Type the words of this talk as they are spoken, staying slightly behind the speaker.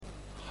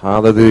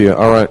Hallelujah.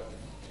 All right.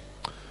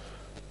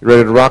 You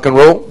ready to rock and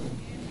roll?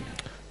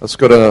 Let's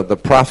go to the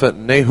prophet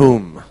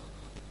Nahum.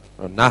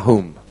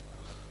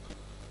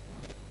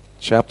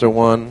 Chapter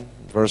 1,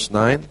 verse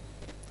 9.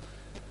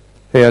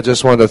 Hey, I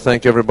just wanted to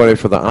thank everybody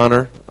for the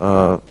honor.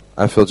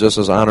 I feel just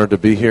as honored to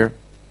be here.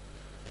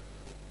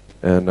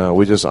 And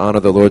we just honor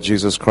the Lord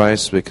Jesus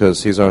Christ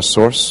because He's our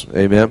source.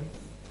 Amen.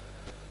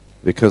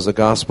 Because the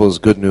gospel is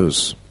good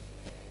news.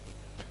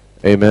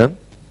 Amen.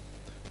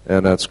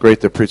 And it's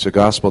great to preach a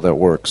gospel that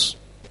works.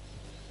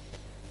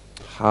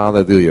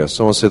 Hallelujah.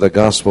 Someone say the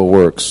gospel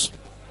works.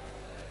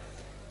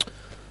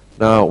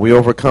 Now, we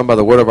overcome by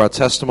the word of our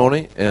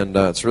testimony, and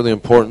it's really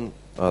important,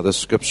 this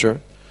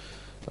scripture.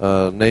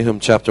 Nahum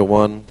chapter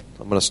 1,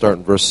 I'm going to start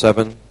in verse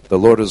 7. The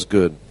Lord is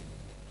good.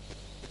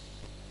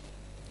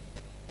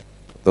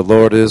 The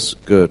Lord is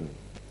good.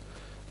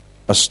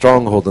 A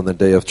stronghold in the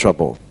day of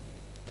trouble.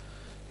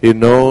 He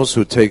knows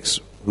who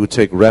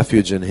take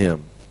refuge in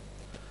Him.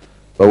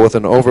 But with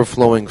an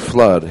overflowing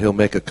flood, He'll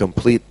make a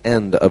complete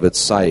end of its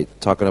sight.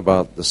 Talking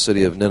about the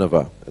city of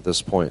Nineveh at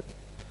this point.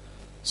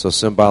 So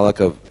symbolic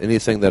of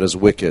anything that is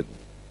wicked.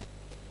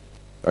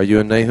 Are you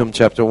in Nahum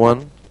chapter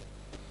 1?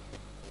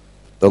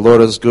 The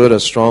Lord is good,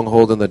 a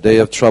stronghold in the day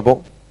of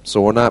trouble.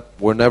 So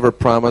we're never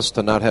promised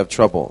to not have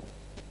trouble.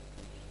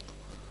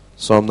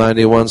 Psalm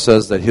 91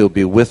 says that He'll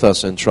be with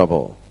us in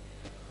trouble.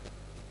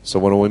 So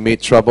when we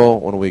meet trouble,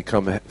 when we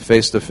come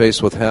face to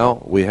face with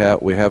hell, we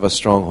have a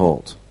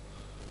stronghold.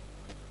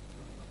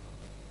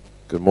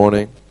 Good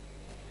morning.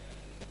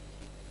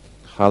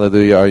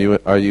 Hallelujah.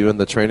 Are you in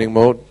the training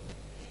mode?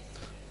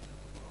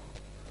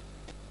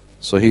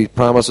 So He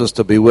promises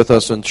to be with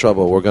us in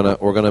trouble. We're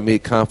gonna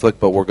meet conflict,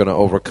 but we're gonna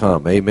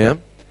overcome.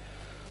 Amen.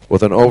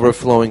 With an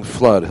overflowing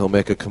flood, He'll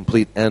make a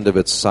complete end of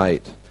its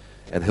sight,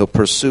 and He'll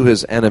pursue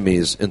His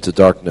enemies into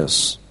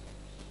darkness.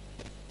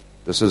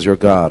 This is your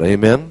God.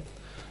 Amen.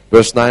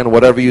 Verse 9,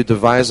 whatever you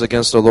devise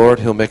against the Lord,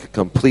 He'll make a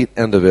complete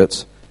end of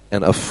it,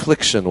 and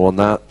affliction will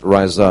not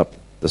rise up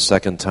the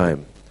second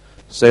time.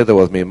 Say that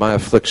with me. My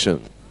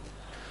affliction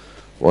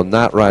will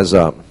not rise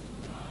up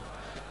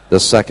the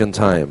second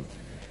time.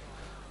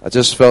 I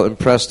just felt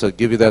impressed to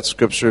give you that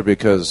scripture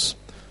because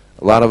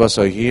a lot of us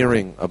are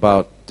hearing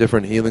about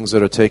different healings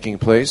that are taking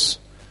place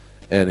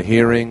and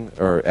hearing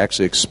or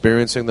actually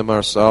experiencing them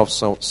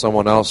ourselves.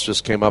 Someone else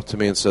just came up to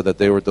me and said that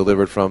they were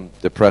delivered from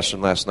depression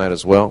last night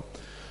as well.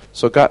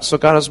 So God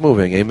is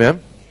moving.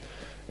 Amen.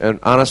 And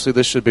honestly,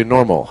 this should be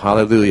normal.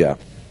 Hallelujah.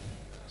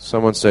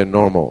 Someone say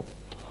normal.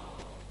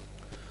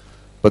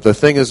 But the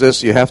thing is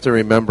this, you have to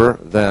remember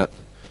that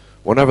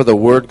whenever the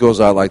word goes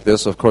out like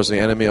this, of course the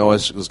enemy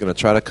always is going to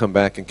try to come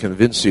back and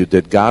convince you,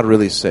 did God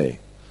really say?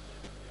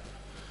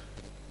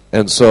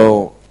 And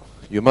so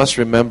you must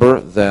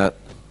remember that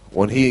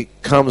when he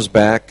comes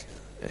back,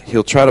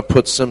 he'll try to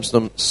put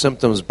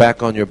symptoms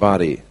back on your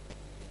body.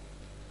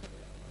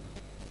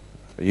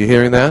 Are you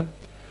hearing that?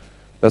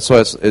 That's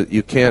why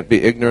you can't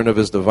be ignorant of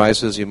his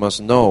devices. You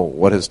must know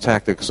what his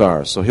tactics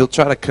are. So he'll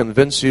try to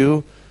convince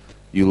you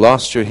you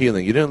lost your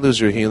healing. You didn't lose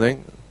your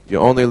healing. You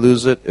only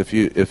lose it if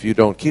you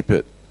don't keep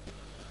it.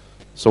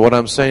 So what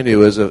I'm saying to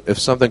you is if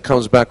something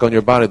comes back on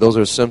your body, those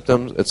are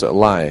symptoms, it's a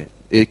lie.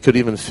 It could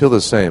even feel the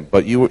same,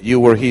 but you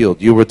were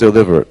healed. You were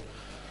delivered.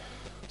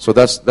 So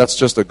that's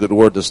just a good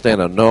word to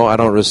stand on. No, I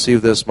don't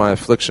receive this. My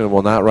affliction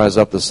will not rise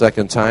up the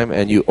second time.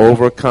 And you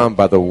overcome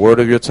by the word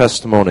of your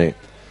testimony.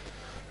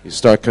 You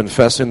start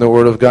confessing the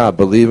word of God,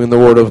 believing the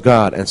word of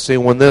God. And see,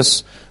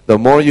 the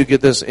more you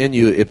get this in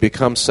you, it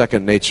becomes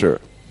second nature.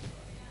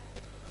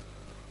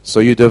 So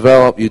you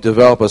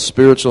develop a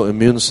spiritual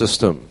immune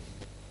system.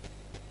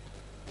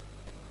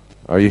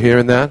 Are you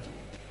hearing that?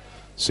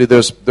 See,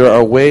 there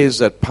are ways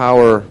that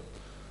power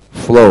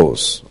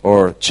flows,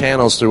 or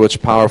channels through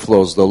which power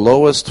flows. The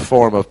lowest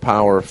form of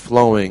power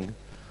flowing,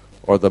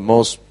 or the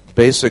most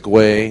basic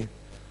way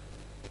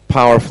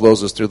power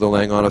flows, is through the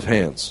laying on of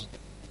hands.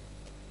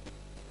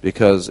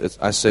 Because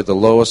I say the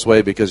lowest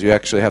way because you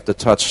actually have to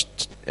touch,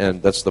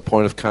 and that's the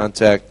point of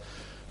contact,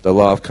 the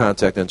law of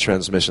contact and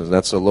transmission.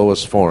 That's the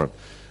lowest form.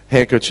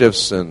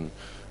 Handkerchiefs, and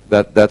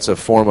that's a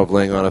form of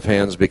laying on of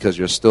hands because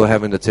you're still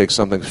having to take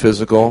something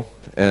physical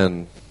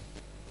and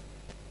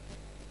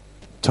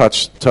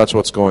touch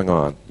what's going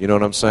on. You know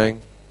what I'm saying?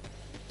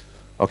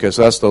 Okay,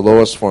 so that's the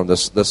lowest form. The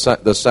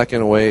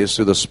second way is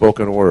through the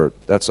spoken word.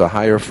 That's a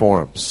higher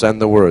form.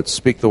 Send the word.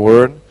 Speak the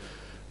word.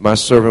 My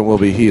servant will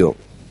be healed.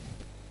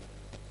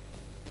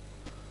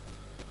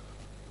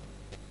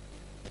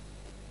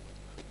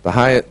 The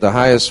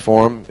highest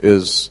form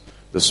is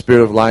the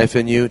spirit of life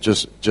in you,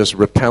 just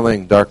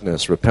repelling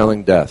darkness,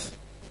 repelling death.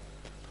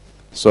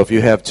 So if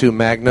you have two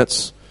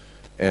magnets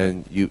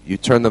and you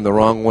turn them the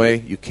wrong way,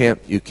 you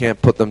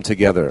can't put them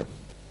together.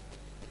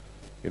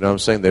 You know what I'm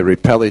saying? They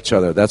repel each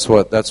other. That's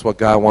what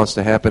God wants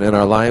to happen in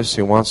our lives.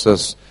 He wants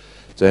us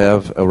to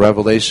have a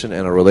revelation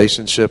and a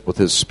relationship with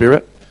His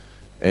Spirit.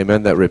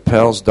 Amen. That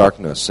repels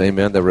darkness.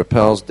 Amen. That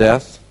repels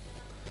death.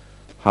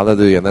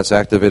 Hallelujah. And that's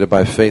activated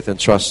by faith and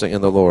trusting in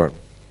the Lord.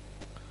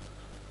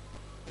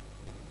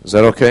 Is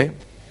that okay?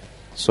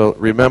 So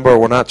remember,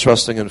 we're not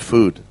trusting in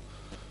food.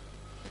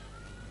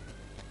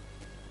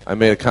 I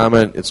made a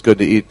comment, it's good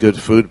to eat good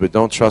food, but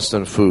don't trust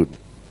in food.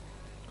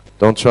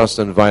 Don't trust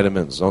in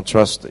vitamins. Don't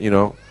trust,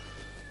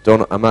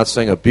 I'm not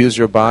saying abuse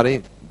your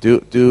body.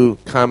 Do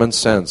common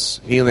sense.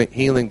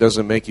 Healing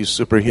doesn't make you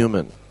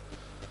superhuman.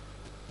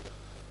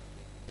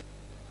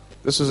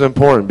 This is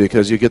important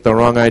because you get the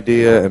wrong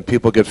idea and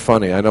people get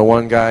funny. I know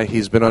one guy,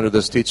 he's been under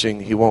this teaching,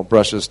 he won't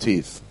brush his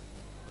teeth.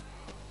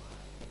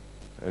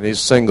 And he's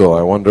single.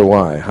 I wonder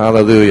why.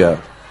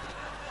 Hallelujah.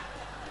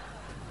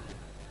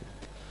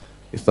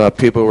 He thought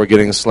people were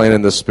getting slain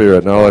in the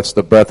spirit. No, it's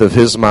the breath of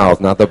his mouth,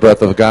 not the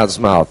breath of God's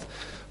mouth.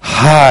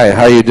 Hi,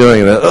 how you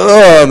doing?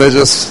 And they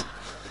just...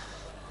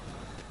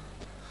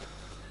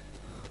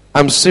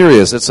 I'm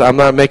serious. I'm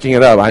not making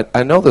it up.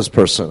 I know this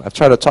person. I've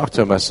tried to talk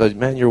to him. I said,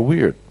 man, you're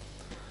weird.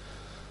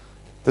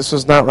 This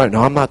is not right.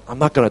 No, I'm not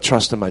going to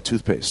trust in my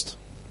toothpaste.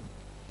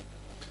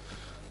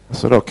 I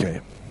said,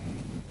 okay.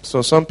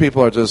 So some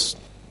people are just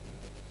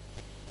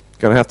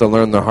going to have to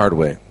learn the hard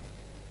way,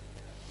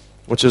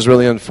 which is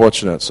really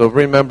unfortunate. So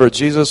remember,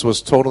 Jesus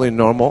was totally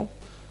normal.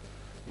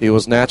 He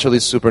was naturally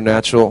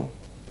supernatural,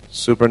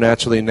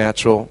 supernaturally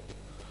natural.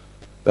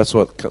 That's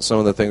what some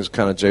of the things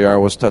kind of JR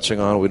was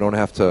touching on. We don't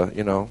have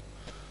to,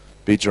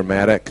 be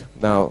dramatic.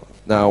 Now,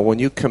 when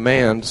you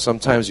command,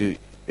 sometimes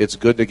it's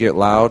good to get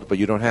loud, but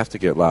you don't have to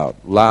get loud.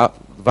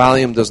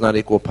 Volume does not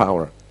equal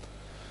power.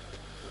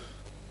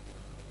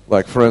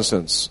 Like, for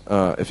instance,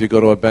 if you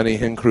go to a Benny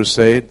Hinn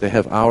crusade, they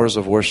have hours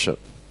of worship.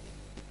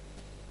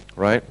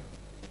 Right?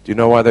 Do you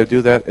know why they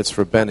do that? It's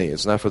for Benny.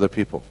 It's not for the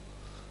people.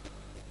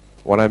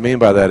 What I mean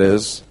by that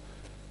is,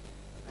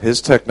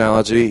 his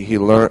technology, he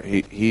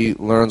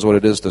learns what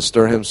it is to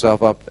stir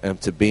himself up and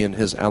to be in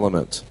his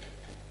element.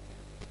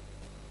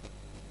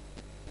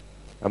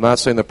 I'm not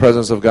saying the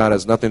presence of God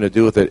has nothing to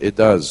do with it. It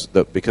does,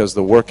 because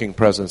the working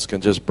presence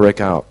can just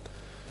break out,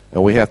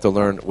 and we have to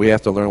learn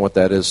what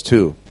that is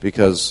too,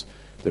 because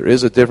there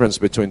is a difference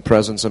between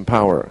presence and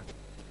power.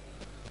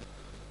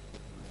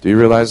 Do you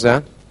realize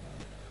that?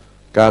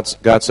 God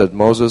said,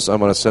 Moses, I'm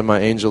going to send my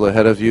angel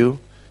ahead of you.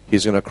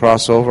 He's going to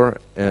cross over,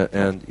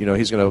 and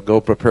he's going to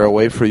go prepare a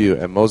way for you.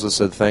 And Moses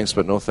said, thanks,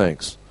 but no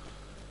thanks.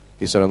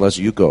 He said, unless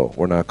you go,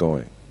 we're not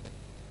going.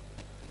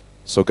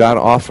 So God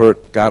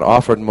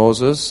offered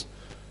Moses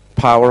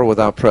power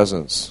without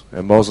presence.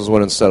 And Moses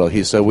wouldn't settle.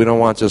 He said, we don't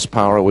want just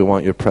power, we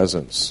want your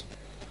presence.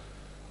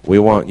 We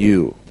want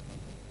you.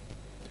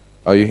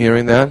 Are you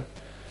hearing that?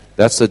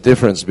 That's the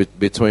difference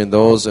between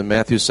those in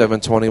Matthew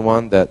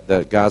 7:21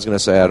 that God's going to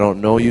say, I don't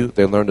know you.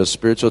 They learned a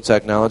spiritual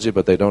technology,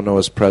 but they don't know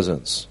his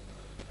presence.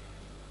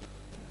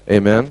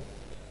 Amen?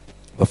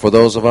 But for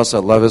those of us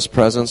that love his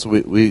presence,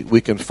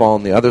 we can fall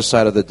on the other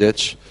side of the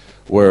ditch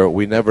where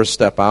we never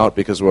step out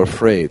because we're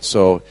afraid.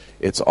 So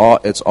it's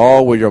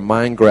all where your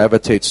mind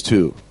gravitates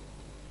to.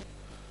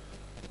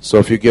 So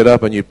if you get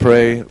up and you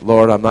pray,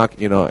 Lord, I'm not,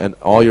 and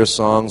all your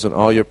songs and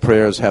all your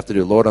prayers have to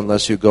do, Lord,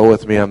 unless you go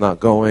with me, I'm not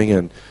going.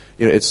 And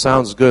it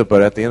sounds good,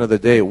 but at the end of the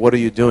day, what are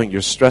you doing?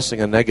 You're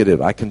stressing a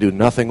negative. I can do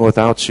nothing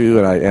without you,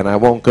 and I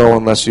won't go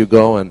unless you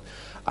go. And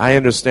I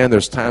understand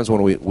there's times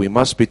when we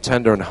must be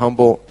tender and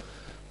humble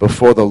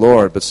before the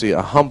Lord. But see,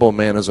 a humble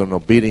man is an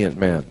obedient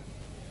man.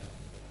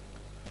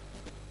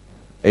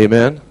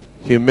 Amen?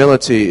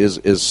 Humility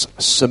is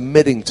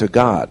submitting to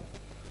God.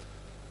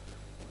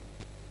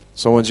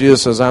 So when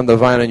Jesus says, I'm the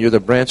vine and you're the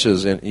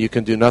branches, and you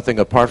can do nothing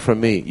apart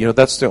from me,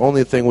 that's the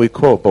only thing we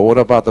quote. But what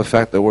about the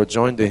fact that we're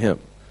joined to him?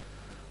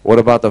 What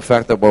about the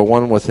fact that we're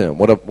one with him?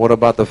 What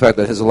about the fact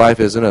that his life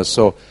is in us?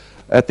 So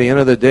at the end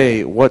of the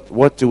day,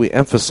 what do we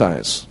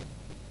emphasize?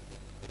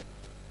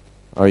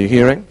 Are you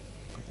hearing?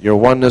 Your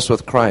oneness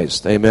with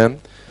Christ. Amen?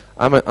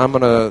 I'm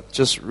going to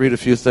just read a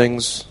few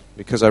things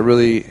because I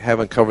really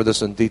haven't covered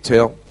this in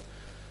detail.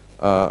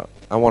 I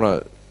want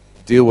to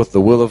deal with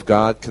the will of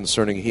God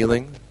concerning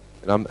healing.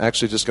 And I'm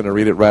actually just going to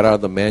read it right out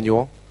of the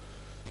manual.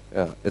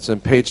 It's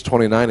in page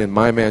 29 in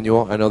my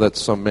manual. I know that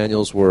some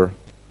manuals were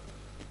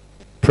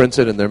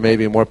printed and there may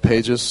be more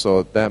pages,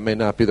 so that may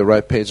not be the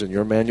right page in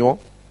your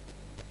manual.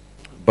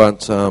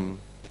 But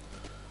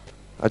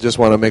I just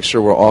want to make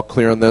sure we're all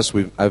clear on this.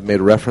 I've made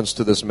reference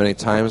to this many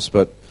times,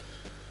 but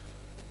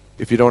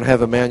if you don't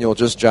have a manual,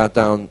 just jot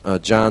down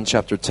John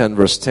chapter 10,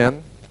 verse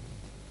 10.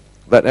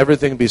 Let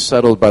everything be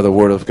settled by the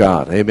word of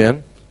God.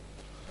 Amen?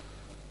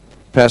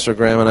 Pastor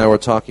Graham and I were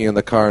talking in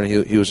the car, and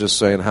he was just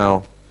saying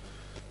how,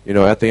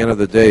 at the end of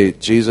the day,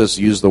 Jesus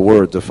used the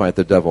word to fight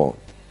the devil.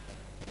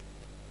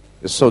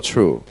 It's so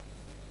true.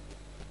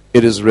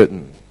 It is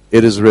written.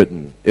 It is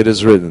written. It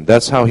is written.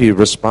 That's how he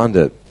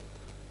responded.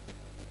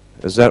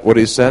 Is that what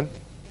he said?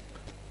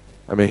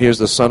 I mean, here's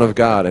the Son of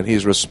God, and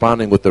he's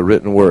responding with the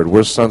written word.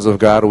 We're sons of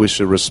God, we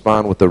should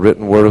respond with the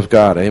written word of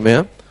God.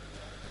 Amen?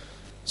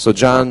 So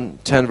John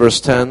 10,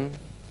 verse 10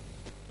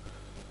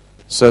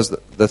 says,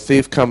 the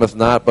thief cometh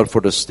not but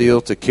for to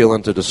steal, to kill,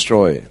 and to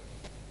destroy.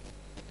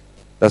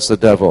 That's the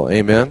devil.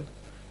 Amen?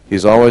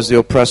 He's always the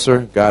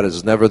oppressor. God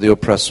is never the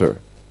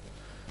oppressor.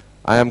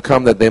 I am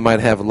come that they might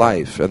have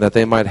life, and that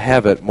they might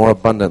have it more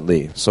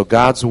abundantly. So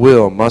God's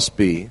will must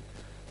be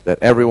that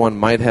everyone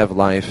might have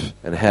life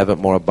and have it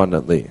more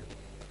abundantly.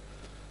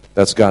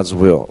 That's God's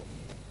will.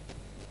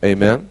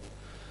 Amen?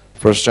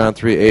 1 John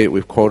 3:8,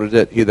 we've quoted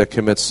it. He that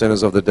commits sin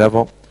is of the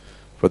devil,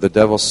 for the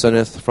devil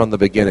sinneth from the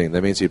beginning.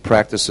 That means he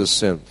practices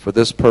sin. For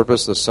this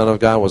purpose the Son of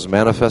God was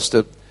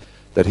manifested,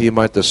 that he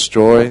might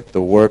destroy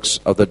the works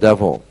of the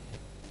devil.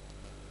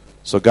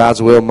 So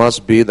God's will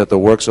must be that the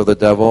works of the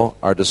devil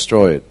are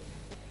destroyed.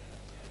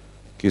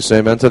 Can you say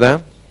amen to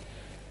that?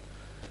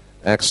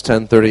 Acts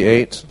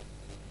 10:38.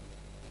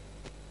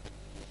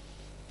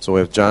 So we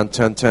have John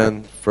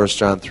 10:10, 1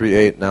 John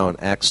 3:8, now in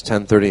Acts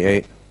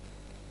 10:38.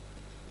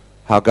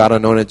 How God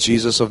anointed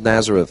Jesus of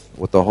Nazareth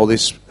with the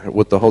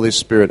Holy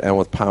Spirit and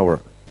with power,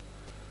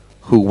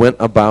 who went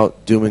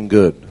about doing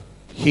good,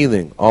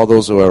 healing all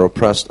those who are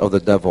oppressed of the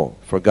devil,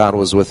 for God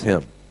was with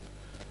him.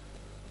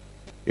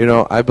 You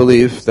know, I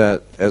believe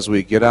that as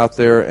we get out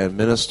there and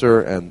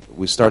minister and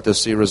we start to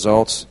see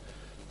results,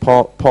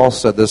 Paul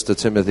said this to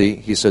Timothy.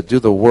 He said, do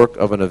the work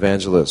of an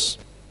evangelist.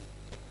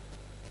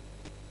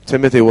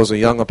 Timothy was a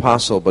young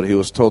apostle, but he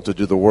was told to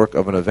do the work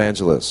of an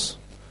evangelist.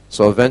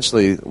 So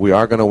eventually, we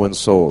are going to win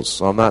souls.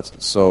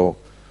 So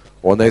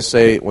when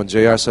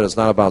JR said it's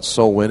not about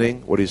soul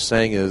winning, what he's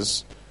saying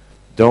is,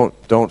 don't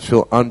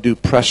feel undue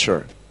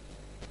pressure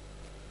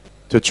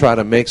to try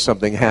to make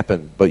something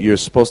happen, but you're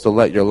supposed to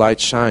let your light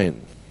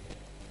shine.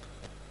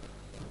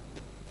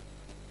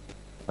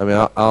 I mean,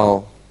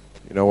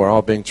 we're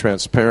all being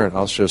transparent.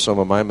 I'll share some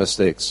of my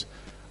mistakes.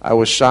 I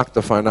was shocked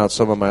to find out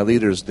some of my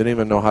leaders didn't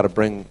even know how to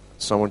bring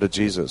someone to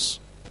Jesus.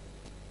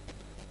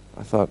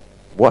 I thought,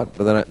 what?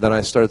 But then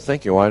I started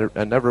thinking, well,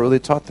 I never really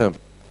taught them.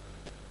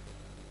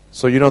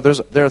 So,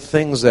 there are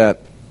things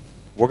that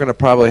we're going to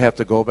probably have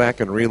to go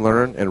back and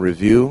relearn and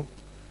review.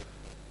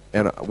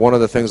 And one of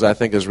the things I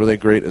think is really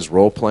great is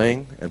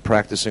role-playing and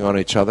practicing on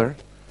each other.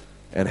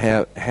 And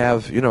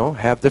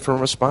have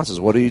different responses.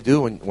 What do you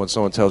do when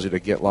someone tells you to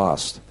get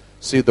lost?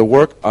 See, the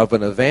work of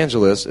an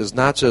evangelist is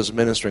not just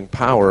ministering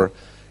power.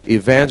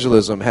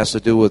 Evangelism has to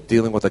do with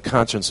dealing with the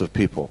conscience of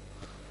people.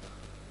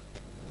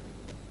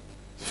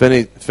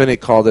 Finney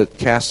called it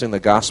casting the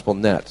gospel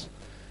net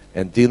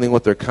and dealing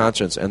with their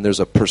conscience, and there's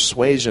a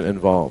persuasion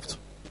involved.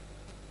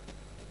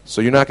 So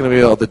you're not going to be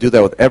able to do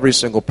that with every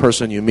single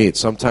person you meet.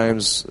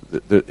 Sometimes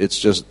it's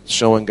just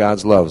showing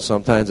God's love.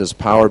 Sometimes it's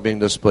power being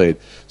displayed.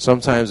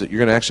 Sometimes you're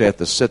going to actually have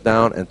to sit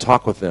down and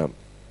talk with them.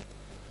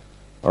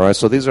 All right,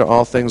 so these are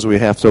all things we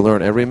have to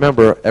learn. And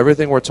remember,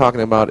 everything we're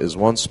talking about is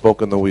one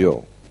spoke in the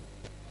wheel.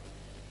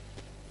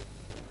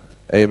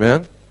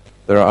 Amen?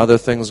 There are other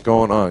things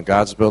going on.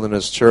 God's building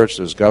his church.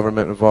 There's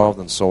government involved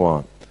and so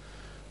on.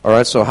 All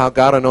right, so how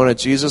God anointed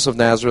Jesus of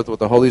Nazareth with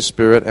the Holy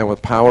Spirit and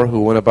with power,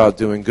 who went about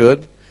doing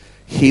good,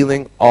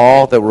 healing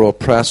all that were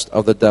oppressed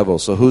of the devil.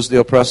 So who's the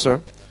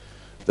oppressor?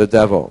 The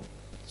devil.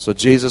 So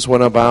Jesus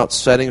went about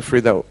setting free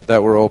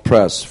that were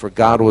oppressed, for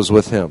God was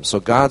with him. So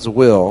God's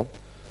will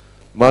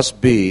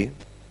must be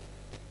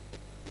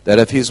that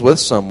if he's with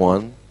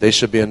someone, they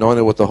should be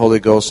anointed with the Holy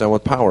Ghost and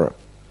with power.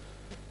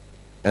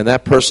 And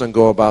that person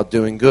go about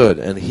doing good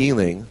and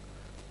healing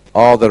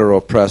all that are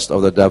oppressed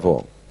of the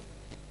devil.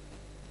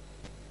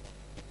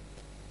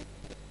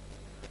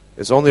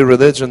 It's only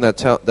religion that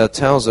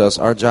tells us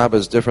our job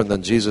is different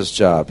than Jesus'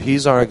 job.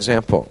 He's our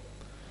example.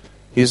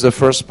 He's the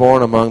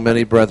firstborn among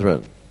many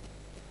brethren.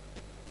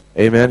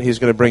 Amen? He's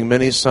going to bring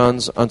many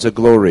sons unto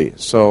glory.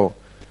 So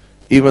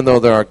even though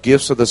there are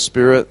gifts of the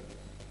Spirit,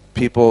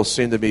 people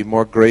seem to be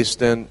more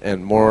graced in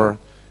and more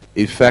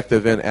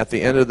effective in, at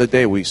the end of the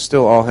day, we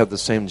still all have the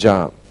same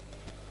job.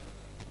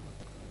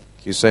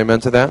 Can you say amen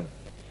to that?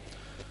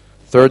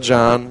 3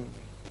 John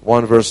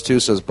 1 verse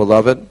 2 says,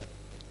 Beloved,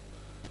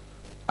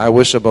 I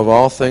wish above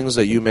all things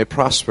that you may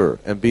prosper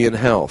and be in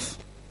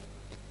health.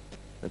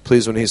 And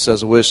please, when he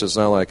says wish, it's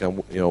not like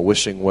I'm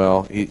wishing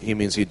well. He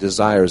means he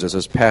desires, as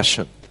his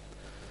passion.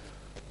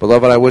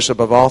 Beloved, I wish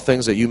above all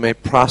things that you may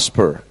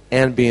prosper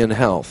and be in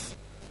health,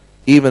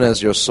 even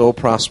as your soul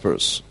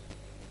prospers.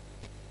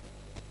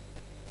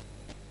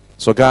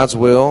 So God's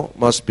will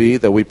must be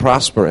that we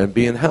prosper and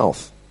be in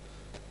health,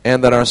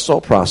 and that our soul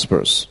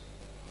prospers.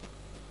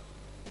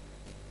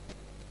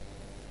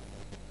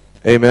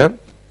 Amen?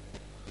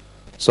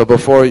 So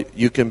before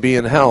you can be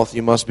in health,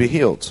 you must be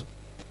healed.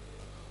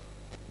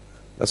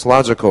 That's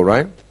logical,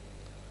 right?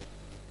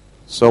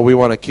 So we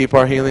want to keep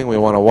our healing. We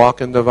want to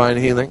walk in divine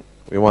healing.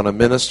 We want to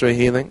minister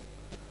healing.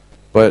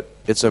 But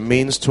it's a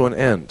means to an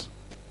end.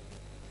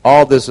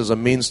 All this is a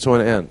means to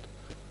an end.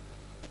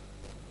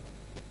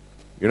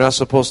 You're not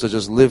supposed to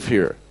just live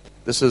here.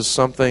 This is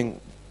something,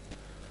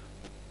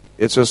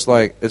 it's just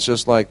like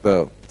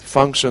the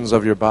functions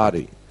of your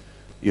body.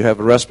 You have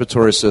a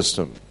respiratory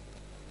system,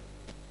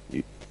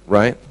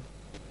 right?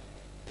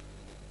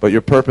 But your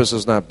purpose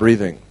is not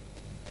breathing.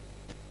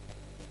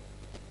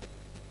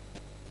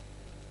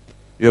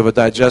 You have a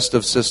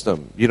digestive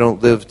system. You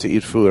don't live to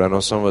eat food. I know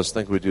some of us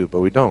think we do,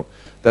 but we don't.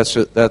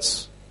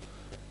 That's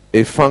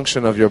a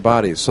function of your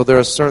body. So there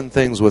are certain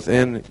things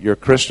within your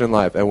Christian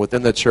life and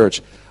within the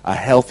church a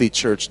healthy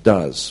church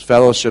does.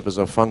 Fellowship is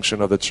a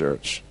function of the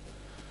church.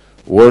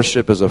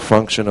 Worship is a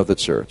function of the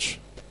church.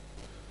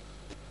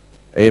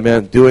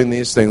 Amen. Doing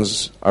these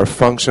things are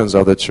functions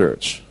of the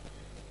church.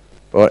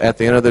 But at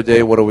the end of the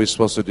day, what are we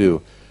supposed to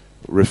do?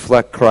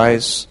 Reflect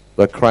Christ.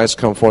 Let Christ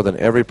come forth in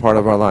every part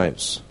of our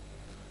lives.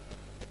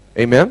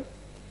 Amen?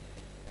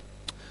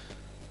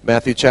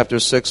 Matthew chapter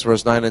 6,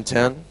 verse 9 and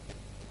 10.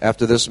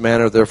 After this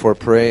manner, therefore,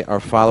 pray, Our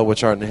Father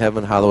which art in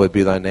heaven, hallowed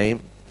be thy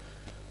name.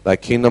 Thy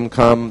kingdom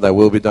come, thy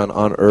will be done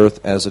on earth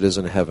as it is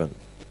in heaven.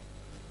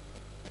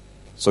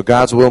 So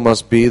God's will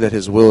must be that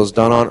his will is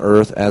done on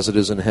earth as it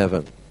is in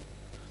heaven.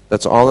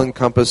 That's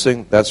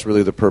all-encompassing. That's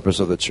really the purpose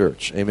of the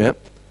church. Amen?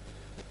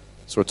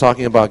 So we're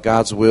talking about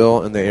God's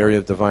will in the area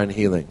of divine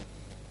healing.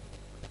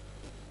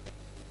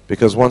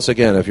 Because once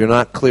again, if you're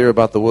not clear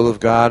about the will of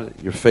God,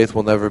 your faith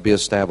will never be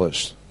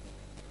established.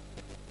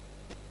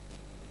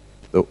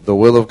 The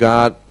will of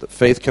God,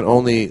 faith can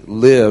only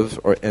live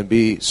and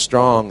be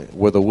strong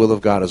where the will of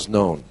God is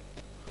known.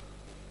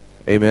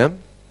 Amen?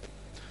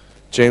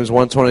 James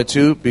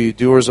 1:22, be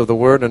doers of the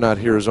word and not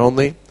hearers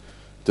only,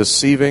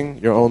 deceiving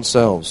your own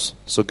selves.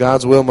 So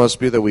God's will must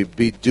be that we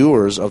be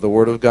doers of the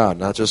word of God,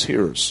 not just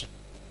hearers.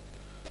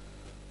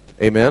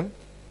 Amen?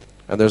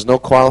 And there's no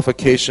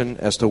qualification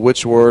as to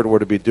which word we're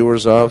to be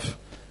doers of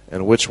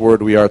and which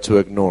word we are to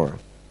ignore.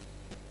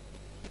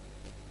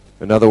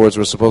 In other words,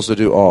 we're supposed to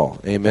do all.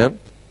 Amen?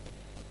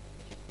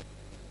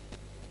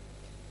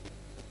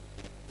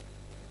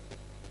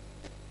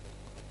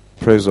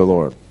 Praise the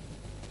Lord.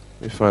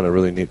 Let me find a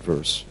really neat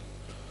verse.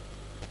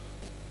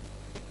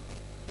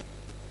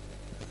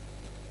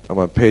 I'm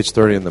on page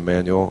 30 in the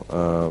manual.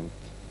 I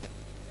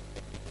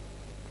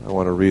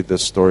want to read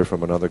this story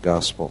from another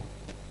gospel.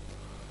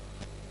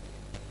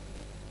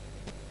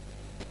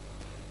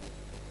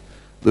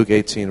 Luke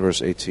 18,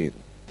 verse 18.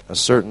 A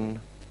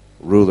certain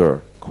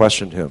ruler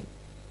questioned him,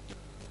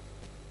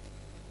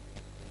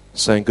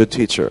 saying, Good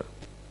teacher,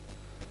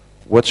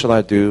 what shall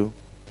I do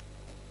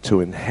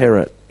to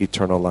inherit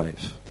eternal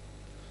life?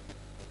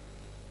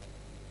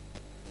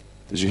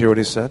 Did you hear what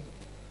he said?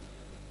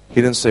 He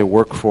didn't say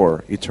work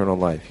for eternal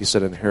life. He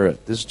said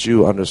inherit. This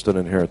Jew understood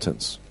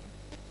inheritance.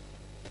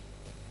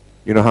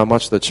 You know how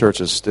much the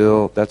church is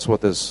still, that's what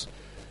this,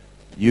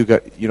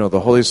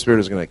 the Holy Spirit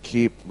is going to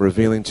keep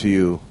revealing to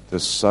you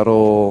this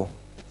subtle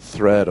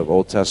thread of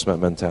Old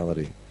Testament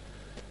mentality.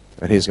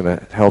 And he's going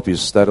to help you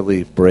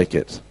steadily break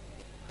it.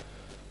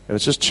 And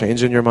it's just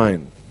changing your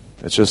mind.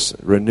 It's just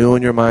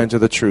renewing your mind to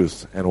the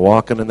truth and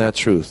walking in that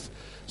truth.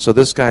 So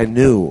this guy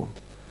knew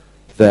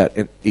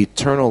that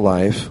eternal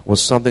life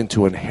was something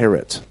to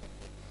inherit.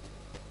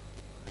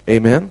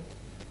 Amen?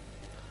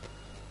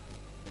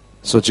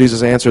 So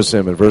Jesus answers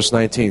him in verse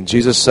 19.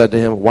 Jesus said to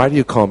him, Why do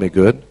you call me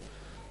good?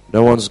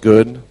 No one's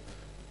good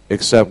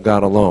except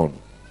God alone.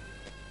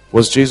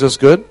 Was Jesus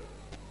good?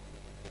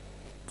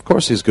 Of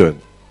course he's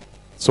good.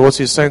 So what's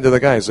he saying to the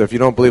guys? If you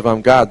don't believe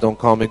I'm God, don't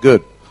call me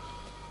good.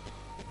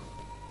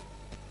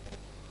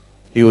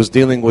 He was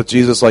dealing with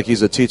Jesus like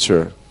he's a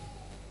teacher.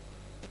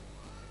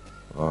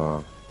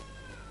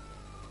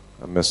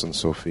 I'm missing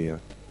Sophia.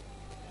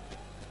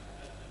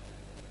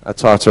 I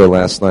talked to her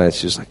last night.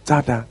 She was like,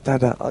 da-da,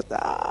 da-da,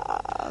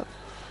 da.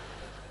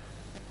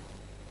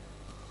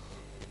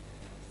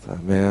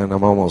 Man,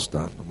 I'm almost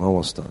done.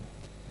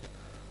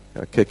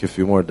 Gotta kick a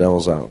few more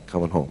devils out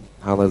coming home.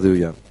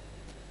 Hallelujah.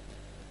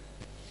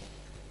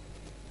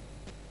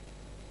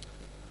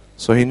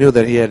 So he knew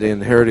that he had to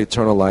inherit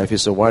eternal life. He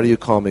said, Why do you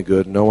call me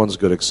good? No one's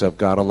good except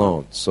God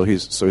alone. So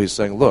he's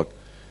saying, look,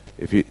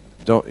 if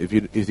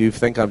you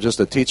think I'm just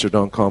a teacher,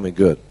 don't call me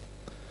good.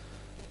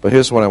 But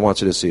here's what I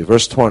want you to see.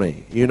 Verse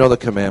 20. You know the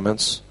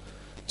commandments.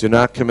 Do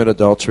not commit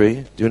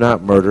adultery. Do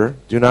not murder.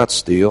 Do not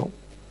steal.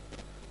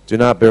 Do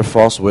not bear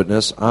false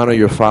witness. Honor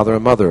your father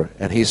and mother.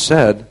 And he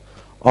said,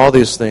 All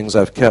these things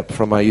I've kept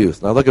from my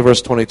youth. Now look at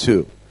verse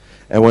 22.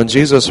 And when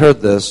Jesus heard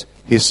this,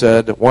 he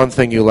said, One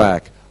thing you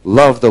lack.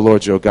 Love the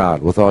Lord your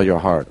God with all your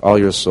heart, all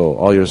your soul,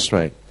 all your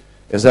strength.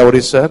 Is that what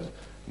he said?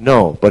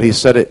 No, but he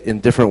said it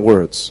in different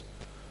words.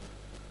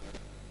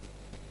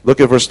 Look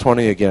at verse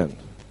 20 again.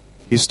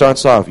 He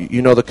starts off,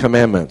 you know the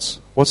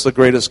commandments. What's the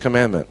greatest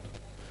commandment?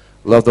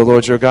 Love the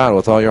Lord your God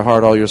with all your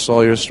heart, all your soul,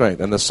 all your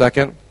strength. And the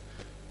second,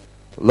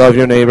 love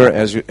your neighbor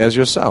as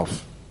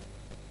yourself.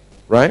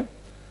 Right?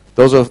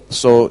 Those are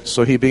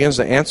so he begins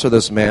to answer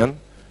this man,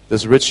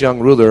 this rich young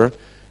ruler,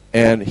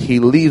 and he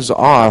leaves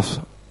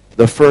off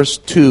the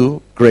first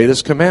two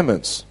greatest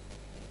commandments.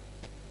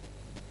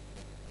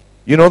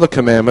 You know the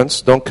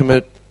commandments. Don't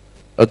commit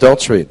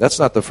adultery. That's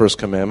not the first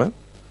commandment.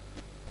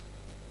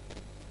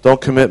 Don't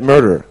commit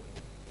murder.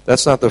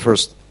 That's not the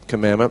first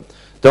commandment.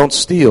 Don't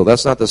steal.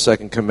 That's not the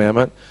second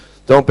commandment.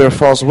 Don't bear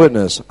false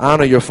witness.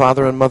 Honor your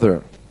father and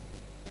mother.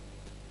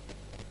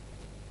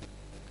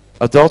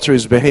 Adultery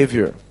is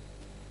behavior.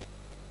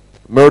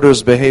 Murder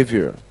is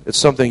behavior. It's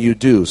something you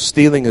do.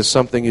 Stealing is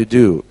something you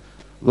do.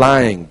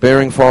 Lying,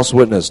 bearing false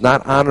witness,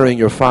 not honoring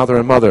your father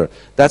and mother.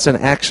 That's an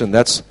action.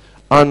 That's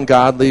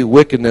ungodly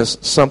wickedness,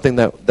 something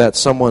that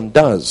someone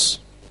does.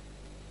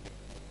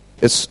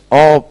 It's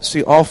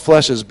all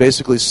flesh is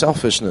basically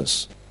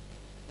selfishness.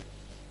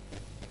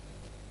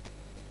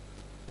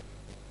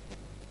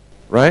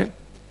 right?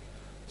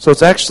 So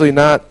it's actually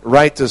not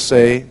right to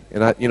say,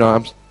 and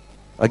I'm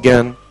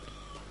again,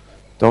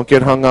 don't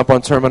get hung up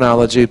on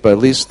terminology, but at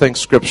least think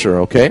Scripture,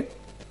 okay?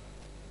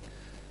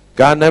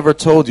 God never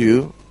told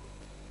you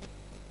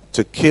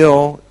to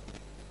kill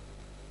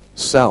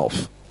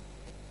self.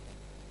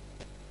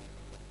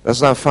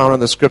 That's not found in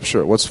the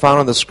Scripture. What's found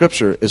in the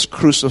Scripture is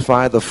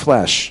crucify the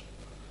flesh.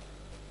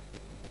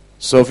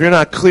 So if you're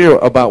not clear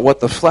about what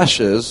the flesh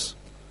is,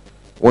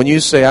 when you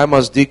say I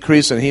must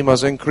decrease and he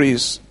must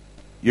increase,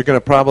 you're going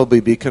to probably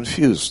be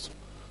confused.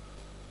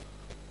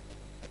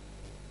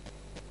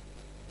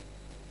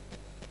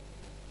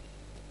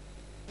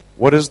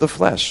 What is the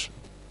flesh?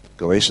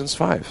 Galatians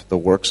 5, the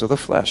works of the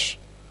flesh.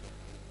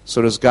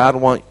 So does God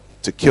want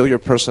to kill your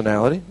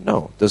personality?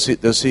 No.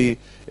 Is he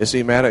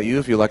mad at you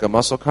if you like a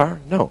muscle car?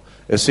 No.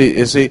 Is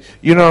he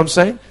you know what I'm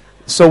saying?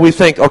 So we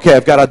think, okay,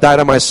 I've got to die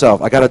to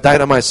myself. I got to die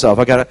to myself.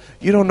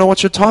 You don't know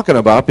what you're talking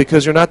about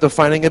because you're not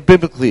defining it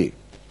biblically.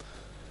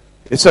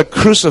 It's a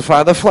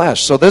crucify the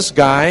flesh. So this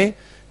guy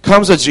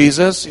comes to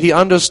Jesus. He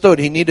understood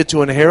he needed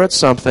to inherit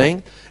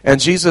something. And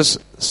Jesus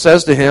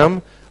says to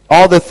him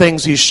all the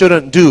things he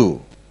shouldn't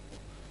do.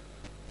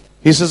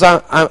 He says,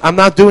 I'm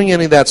not doing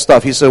any of that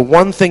stuff. He said,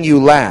 one thing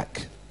you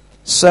lack.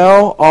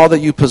 Sell all that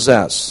you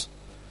possess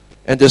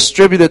and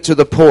distribute it to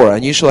the poor,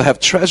 and you shall have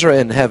treasure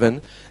in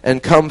heaven,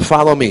 and come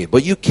follow me.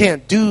 But you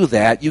can't do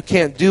that. You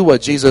can't do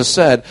what Jesus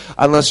said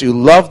unless you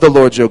love the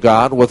Lord your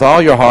God with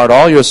all your heart,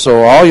 all your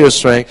soul, all your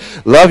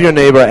strength. Love your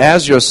neighbor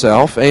as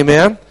yourself.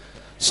 Amen?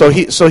 So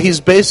he's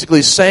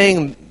basically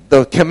saying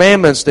the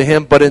commandments to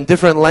him, but in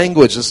different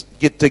languages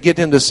to get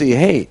him to see,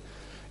 hey,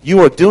 you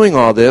are doing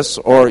all this,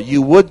 or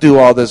you would do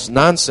all this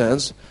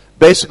nonsense,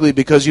 basically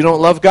because you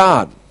don't love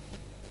God.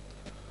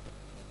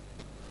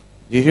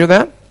 You hear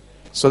that?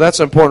 So that's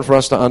important for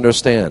us to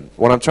understand.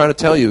 What I'm trying to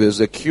tell you is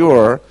the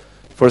cure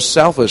for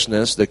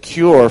selfishness, the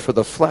cure for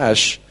the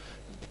flesh,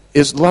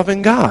 is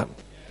loving God.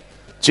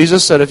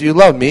 Jesus said, if you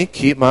love me,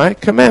 keep my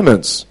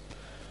commandments.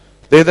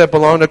 They that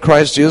belong to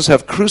Christ Jesus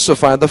have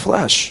crucified the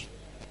flesh.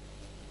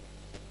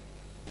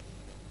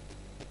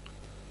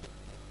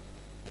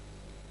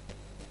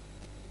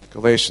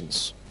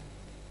 Galatians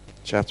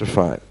chapter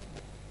 5.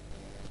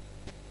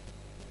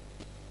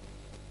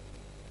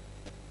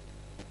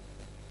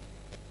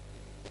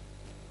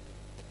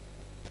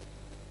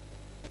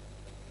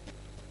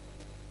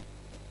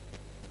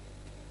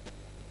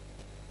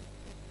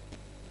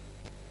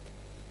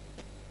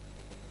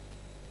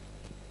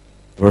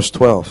 Verse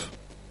 12.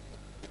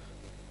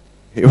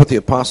 Hear what the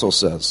apostle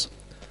says.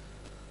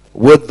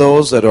 Would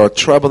those that are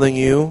troubling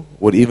you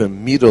would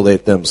even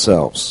mutilate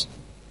themselves.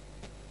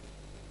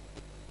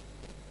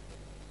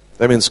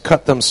 That means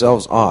cut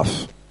themselves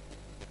off.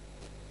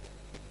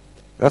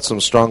 That's some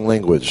strong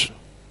language.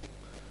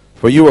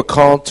 For you were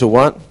called to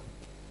what?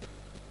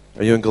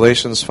 Are you in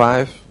Galatians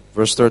 5,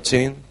 verse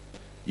 13?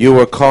 You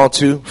were called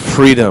to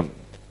freedom.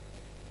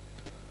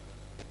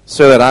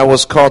 Say that I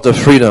was called to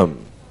freedom.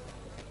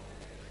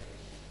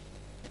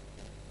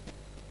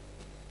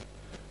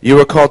 You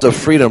were called to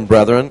freedom,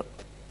 brethren.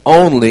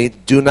 Only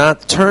do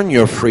not turn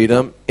your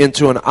freedom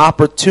into an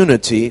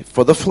opportunity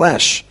for the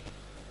flesh,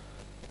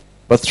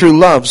 but through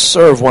love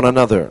serve one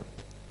another.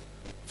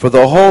 For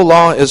the whole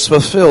law is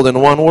fulfilled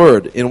in one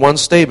word, in one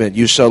statement.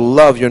 You shall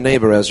love your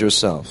neighbor as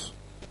yourself.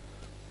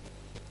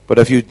 But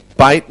if you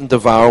bite and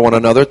devour one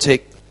another,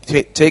 take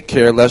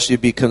care lest you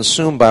be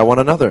consumed by one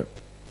another.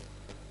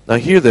 Now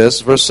hear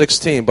this, verse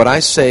 16. But I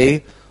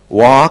say,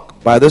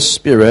 walk by the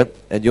Spirit,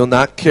 and you'll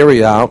not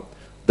carry out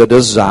the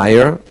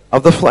desire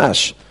of the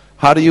flesh.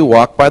 How do you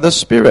walk by the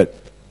Spirit?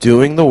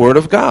 Doing the Word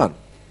of God.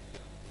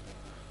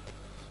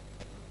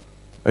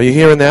 Are you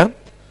hearing that?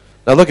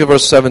 Now look at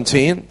verse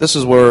 17. This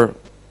is where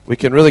we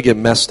can really get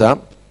messed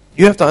up.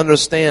 You have to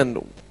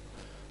understand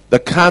the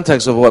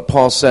context of what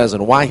Paul says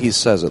and why he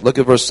says it. Look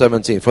at verse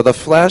 17. For the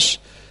flesh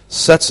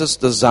sets its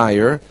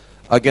desire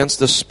against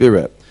the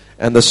Spirit,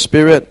 and the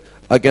Spirit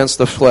against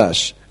the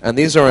flesh. And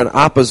these are in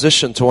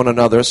opposition to one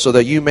another, so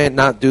that you may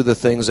not do the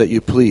things that you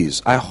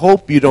please. I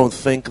hope you don't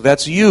think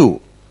that's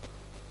you.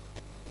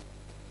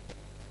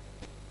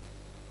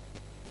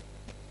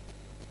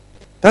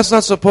 That's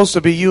not supposed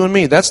to be you and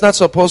me. That's not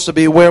supposed to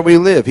be where we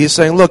live. He's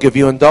saying, look, if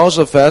you indulge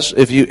the flesh,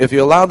 if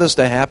you allow this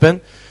to happen,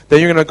 then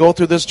you're going to go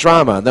through this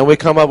drama. And then we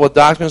come up with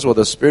doctrines where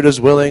the spirit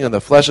is willing and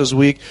the flesh is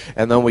weak.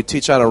 And then we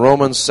teach out of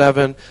Romans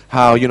 7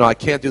 how, I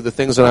can't do the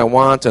things that I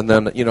want. And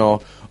then,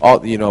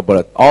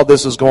 but all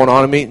this is going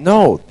on in me.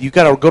 No, you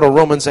got to go to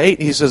Romans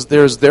 8. He says,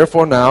 there's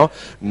therefore now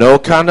no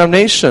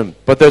condemnation.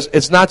 But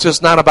it's not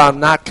just not about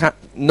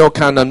no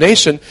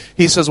condemnation.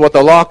 He says what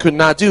the law could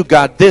not do,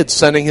 God did,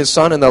 sending his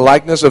Son in the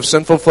likeness of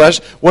sinful flesh.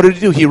 What did he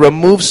do? He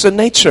removed sin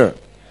nature.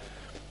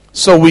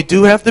 So we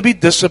do have to be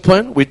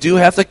disciplined. We do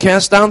have to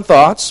cast down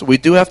thoughts. We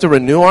do have to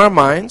renew our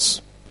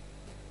minds.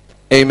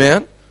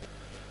 Amen.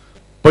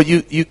 But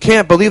you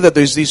can't believe that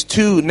there's these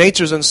two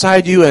natures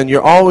inside you, and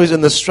you're always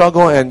in the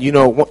struggle, and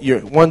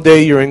one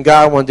day you're in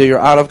God, one day you're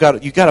out of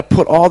God. You got to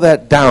put all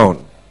that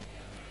down.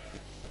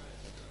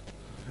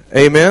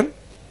 Amen.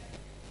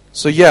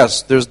 So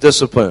yes, there's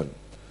discipline.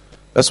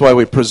 That's why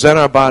we present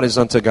our bodies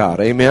unto God.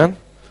 Amen?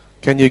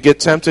 Can you get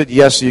tempted?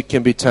 Yes, you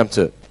can be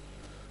tempted.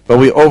 But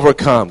we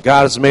overcome.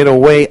 God has made a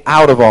way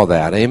out of all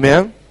that.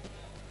 Amen?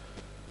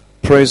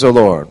 Praise the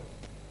Lord.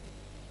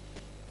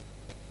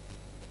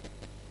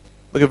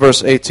 Look at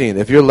verse 18.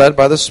 If you're led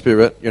by the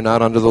Spirit, you're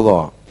not under the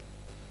law.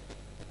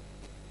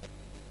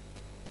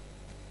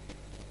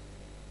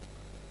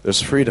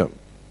 There's freedom.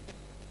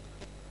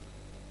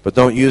 But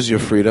don't use your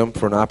freedom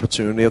for an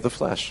opportunity of the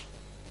flesh.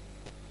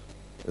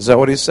 Is that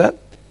what he said?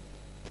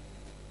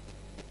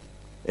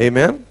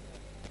 Amen?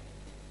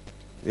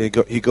 He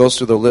goes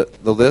through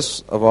the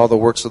list of all the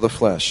works of the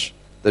flesh.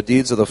 The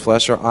deeds of the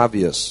flesh are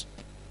obvious.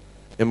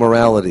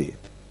 Immorality,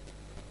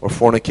 or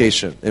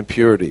fornication,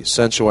 impurity,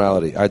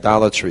 sensuality,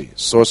 idolatry,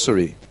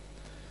 sorcery.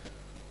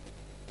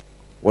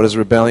 What is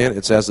rebellion?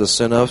 It's as the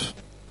sin of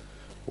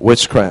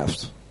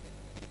witchcraft.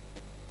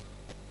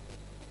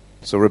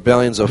 So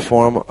rebellion is a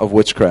form of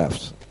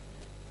witchcraft.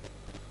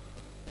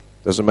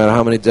 Doesn't matter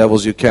how many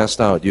devils you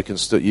cast out, you can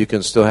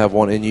still have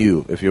one in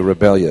you if you're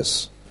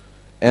rebellious.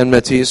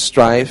 Enmity,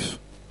 strife,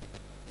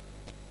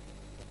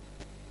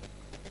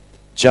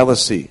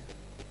 jealousy,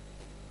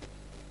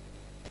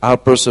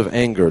 outbursts of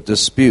anger,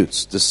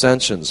 disputes,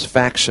 dissensions,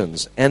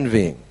 factions,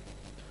 envying,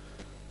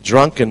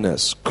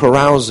 drunkenness,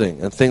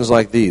 carousing, and things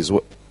like these,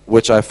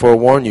 which I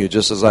forewarn you,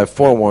 just as I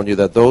forewarned you,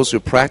 that those who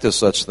practice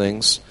such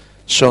things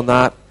shall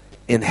not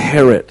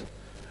inherit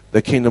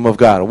the kingdom of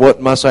God.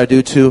 What must I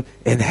do to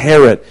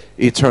inherit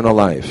eternal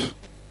life?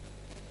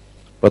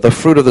 But the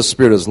fruit of the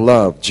Spirit is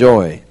love,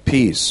 joy,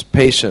 peace,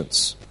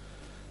 patience,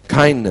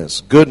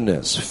 kindness,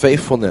 goodness,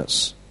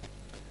 faithfulness,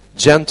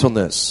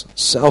 gentleness,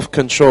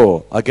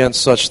 self-control.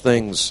 Against such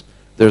things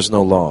there's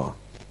no law.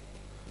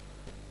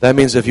 That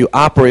means if you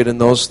operate in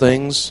those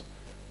things,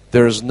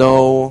 there's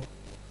no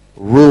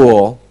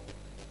rule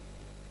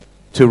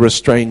to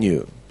restrain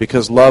you,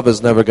 because love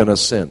is never going to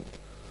sin.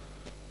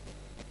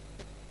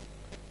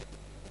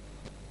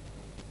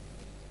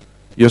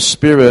 Your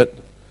spirit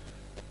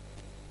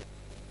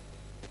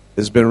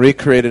has been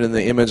recreated in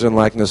the image and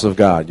likeness of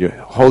God. Your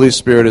Holy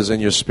Spirit is in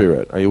your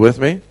spirit. Are you with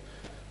me?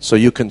 So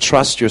you can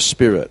trust your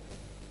spirit.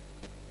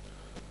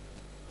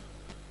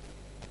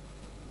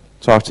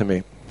 Talk to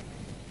me.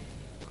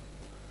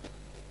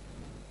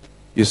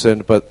 You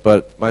said,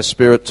 but my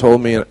spirit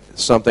told me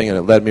something and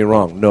it led me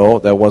wrong. No,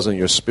 that wasn't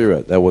your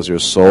spirit. That was your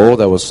soul.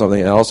 That was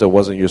something else. It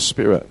wasn't your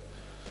spirit.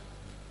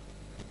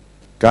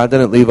 God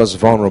didn't leave us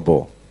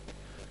vulnerable.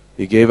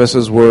 He gave us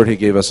His Word. He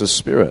gave us His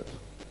Spirit.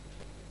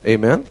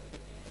 Amen?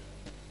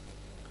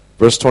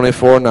 Verse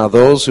 24, now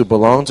those who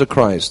belong to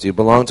Christ, do you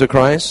belong to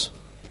Christ?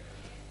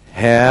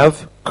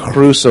 Have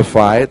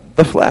crucified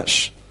the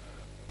flesh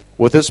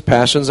with its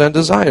passions and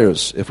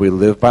desires. If we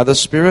live by the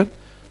Spirit,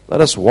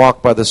 let us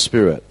walk by the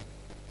Spirit.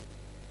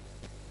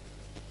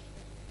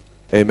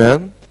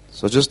 Amen?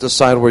 So just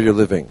decide where you're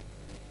living.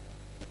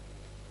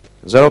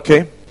 Is that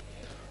okay?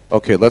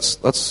 Okay, we're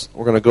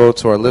going to go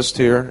to our list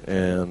here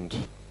and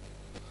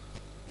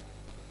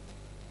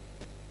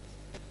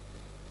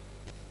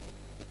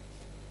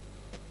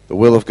the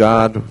will of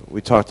God.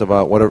 We talked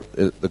about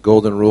the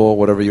golden rule,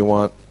 whatever you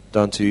want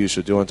done to you, you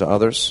should do unto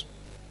others.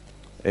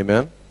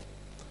 Amen?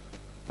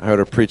 I heard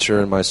a preacher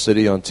in my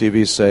city on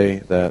TV say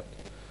that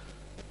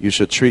you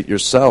should treat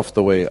yourself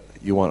the way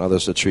you want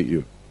others to treat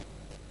you.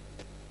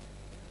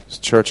 His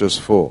church is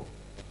full.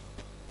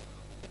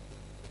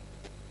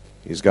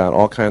 He's got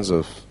all kinds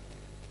of...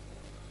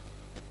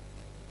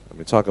 Let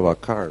me talk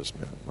about cars,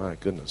 man. My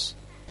goodness.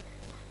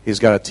 He's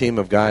got a team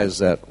of guys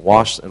that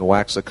wash and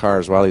wax the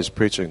cars while he's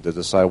preaching to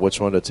decide which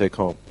one to take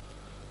home.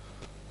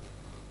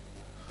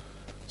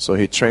 So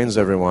he trains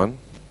everyone.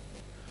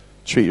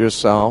 Treat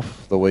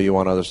yourself the way you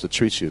want others to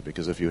treat you,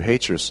 because if you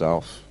hate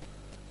yourself,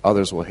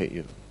 others will hate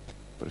you.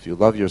 But if you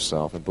love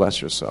yourself and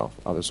bless yourself,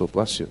 others will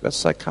bless you. That's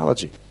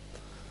psychology.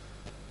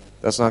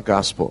 That's not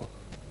gospel.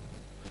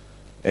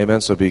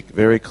 Amen? So be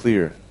very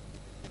clear.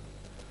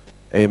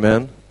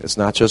 Amen? It's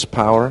not just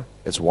power,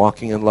 it's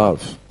walking in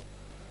love.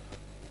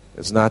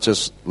 It's not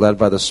just led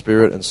by the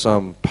Spirit in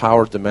some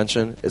power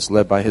dimension, it's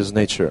led by His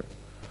nature.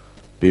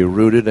 Be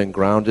rooted and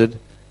grounded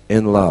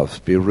in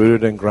love. Be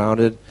rooted and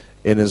grounded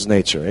in His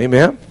nature.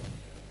 Amen?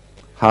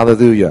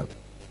 Hallelujah.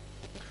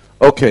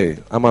 Okay,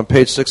 I'm on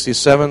page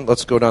 67.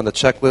 Let's go down the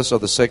checklist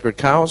of the sacred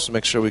cows.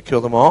 Make sure we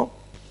kill them all.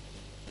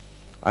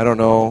 I don't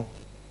know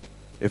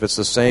if it's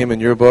the same in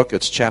your book.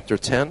 It's chapter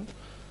 10.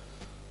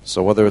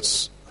 So whether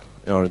it's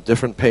on a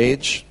different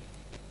page,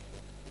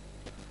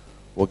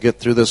 we'll get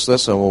through this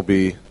list and we'll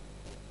be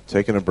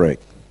taking a break.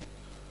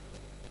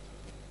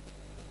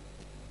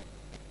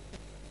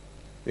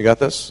 You got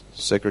this?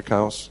 Sacred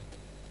cows?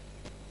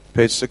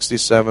 Page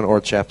 67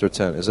 or chapter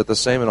 10. Is it the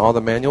same in all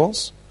the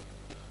manuals?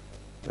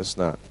 It's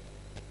not.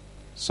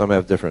 Some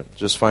have different.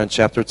 Just find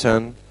chapter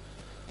 10,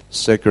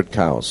 sacred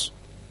cows.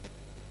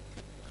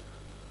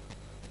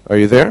 Are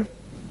you there?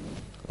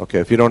 Okay,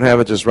 if you don't have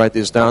it, just write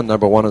these down.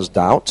 Number 1 is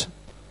doubt.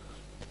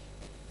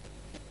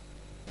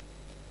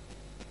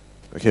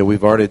 Okay,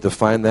 we've already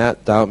defined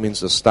that. Doubt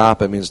means to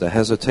stop. It means to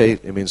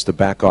hesitate. It means to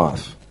back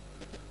off.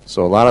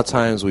 So a lot of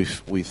times we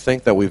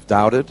think that we've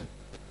doubted,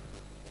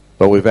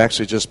 but we've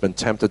actually just been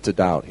tempted to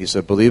doubt. He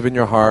said, believe in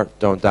your heart,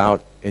 don't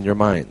doubt in your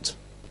mind.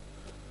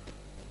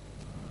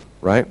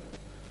 Right?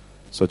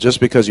 So just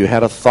because you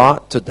had a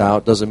thought to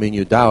doubt doesn't mean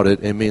you doubt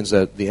it. It means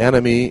that the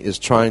enemy is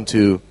trying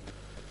to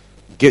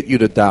get you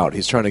to doubt.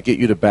 He's trying to get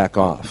you to back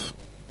off.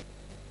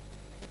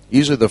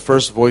 Usually the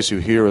first voice you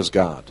hear is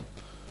God.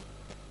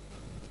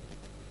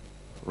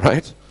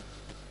 Right?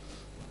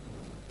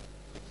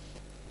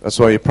 That's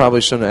why you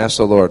probably shouldn't ask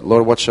the Lord,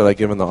 Lord, what should I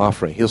give in the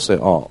offering? He'll say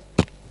all.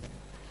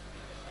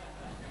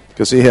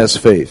 Because he has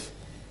faith.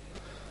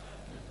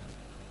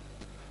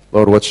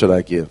 Lord, what should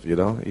I give? You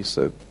know, he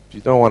said,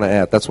 you don't want to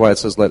add. That's why it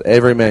says, let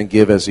every man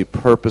give as he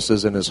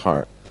purposes in his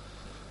heart.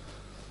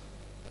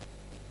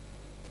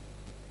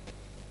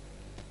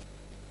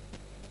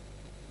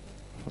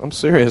 I'm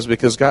serious,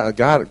 because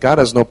God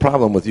has no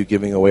problem with you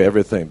giving away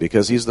everything,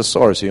 because he's the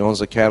source. He owns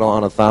the cattle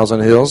on 1,000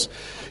 hills.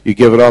 You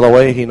give it all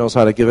away, he knows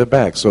how to give it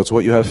back. So it's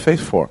what you have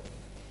faith for.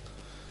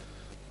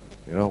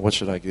 You know, what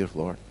should I give,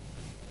 Lord?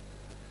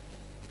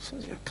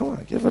 Says, yeah, come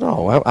on, give it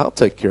all. I'll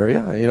take care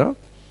of you, you know.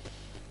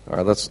 All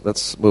right,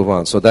 let's move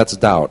on. So that's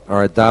doubt. All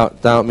right,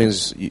 doubt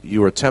means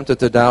you were tempted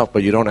to doubt,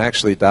 but you don't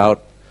actually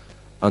doubt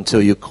until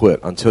you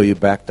quit, until you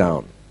back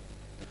down,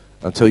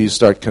 until you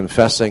start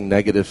confessing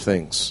negative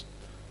things.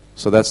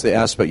 So that's the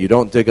aspect. You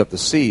don't dig up the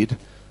seed,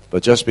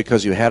 but just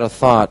because you had a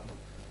thought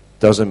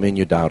doesn't mean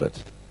you doubt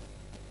it.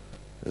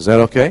 Is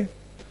that okay?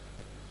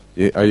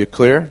 Are you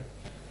clear?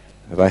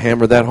 Have I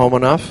hammered that home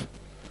enough?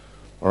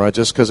 All right,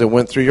 just because it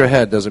went through your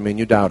head doesn't mean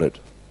you doubted.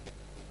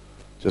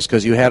 Just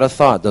because you had a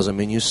thought doesn't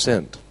mean you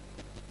sinned.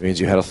 It means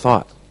you had a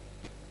thought.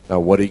 Now,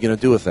 what are you going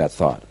to do with that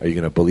thought? Are you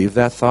going to believe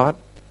that thought?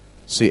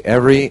 See,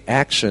 every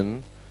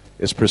action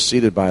is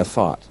preceded by a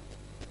thought.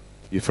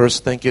 You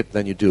first think it,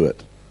 then you do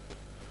it.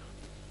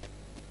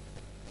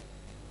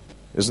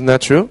 Isn't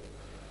that true?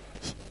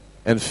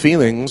 And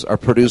feelings are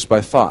produced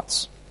by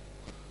thoughts.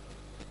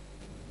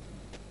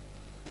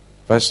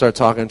 If I start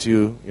talking to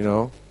you, you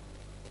know,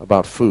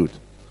 about food,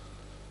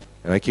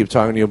 and I keep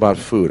talking to you about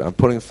food, I'm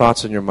putting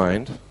thoughts in your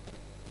mind,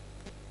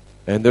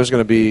 and there's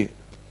going to be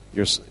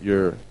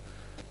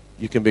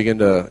you can begin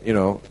to, you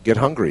know, get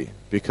hungry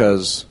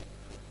because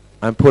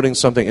I'm putting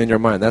something in your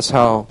mind. That's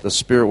how the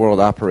spirit world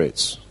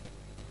operates.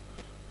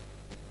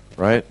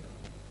 Right?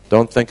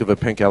 Don't think of a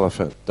pink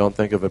elephant. Don't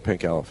think of a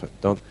pink elephant.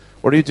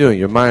 What are you doing?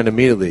 Your mind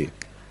immediately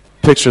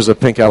pictures a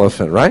pink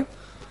elephant, right?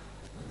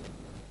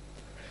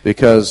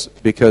 Because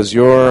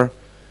your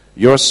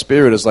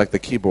spirit is like the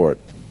keyboard.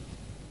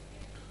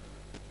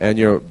 And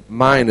your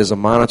mind is a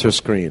monitor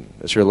screen.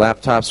 It's your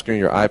laptop screen,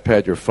 your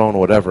iPad, your phone,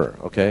 whatever,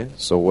 okay?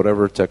 So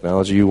whatever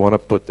technology you want to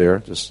put there,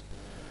 just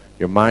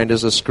your mind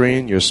is a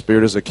screen, your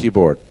spirit is a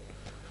keyboard.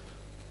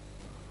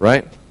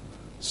 Right?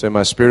 Say,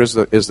 my spirit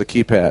is the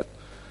keypad.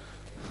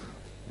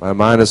 My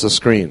mind is a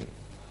screen.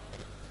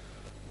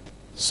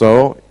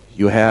 So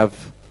you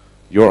have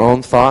your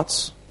own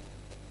thoughts.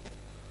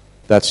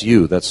 That's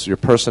you. That's your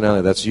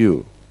personality. That's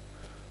you.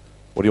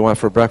 What do you want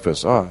for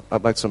breakfast? Oh,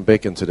 I'd like some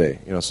bacon today.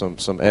 You know,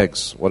 some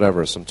eggs,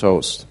 whatever, some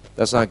toast.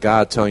 That's not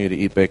God telling you to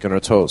eat bacon or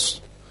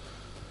toast.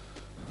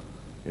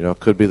 You know, it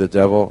could be the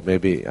devil,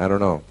 maybe, I don't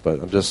know. But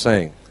I'm just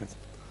saying.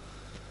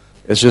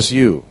 It's just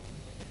you.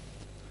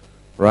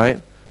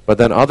 Right? But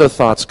then other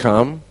thoughts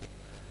come,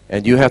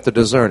 and you have to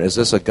discern, is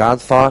this a God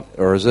thought,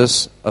 or is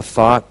this a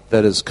thought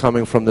that is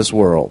coming from this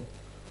world?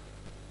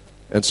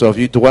 And so if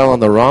you dwell on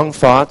the wrong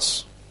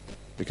thoughts,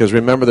 because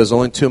remember, there's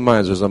only two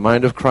minds. There's the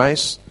mind of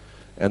Christ,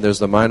 and there's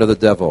the mind of the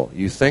devil.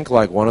 You think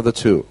like one of the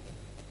two.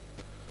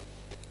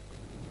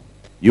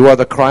 You are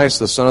the Christ,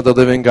 the Son of the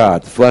living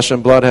God. Flesh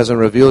and blood hasn't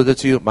revealed it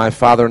to you, my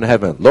Father in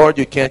heaven. Lord,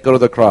 you can't go to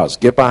the cross.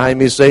 Get behind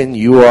me, Satan.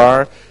 You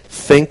are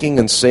thinking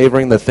and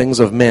savoring the things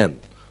of men.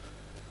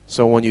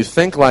 So when you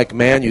think like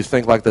man, you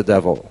think like the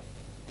devil.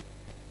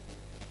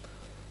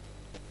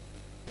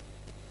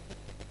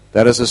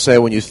 That is to say,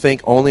 when you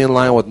think only in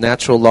line with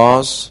natural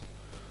laws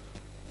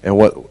and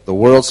what the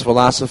world's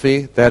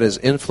philosophy, that is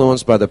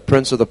influenced by the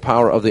prince of the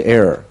power of the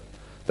air.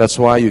 That's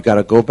why you've got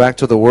to go back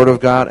to the Word of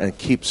God and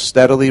keep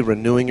steadily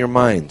renewing your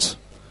minds.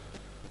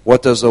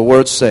 What does the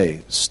Word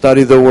say?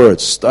 Study the Word.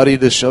 Study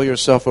to show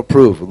yourself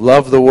approved.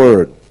 Love the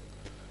Word.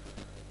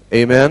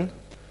 Amen?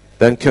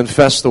 Then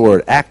confess the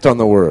Word. Act on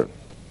the Word.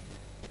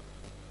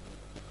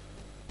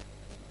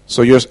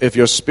 So if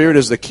your spirit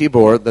is the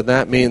keyboard, then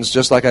that means,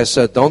 just like I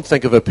said, don't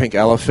think of a pink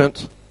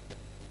elephant.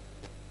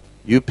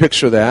 You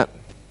picture that,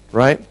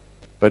 right?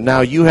 But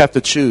now you have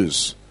to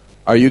choose.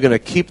 Are you going to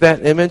keep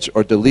that image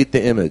or delete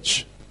the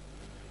image?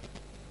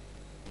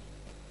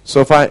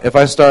 So if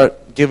I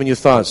start giving you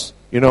thoughts,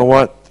 you know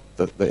what?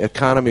 The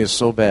economy is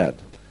so bad.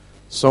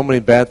 So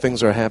many bad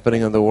things are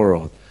happening in the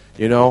world.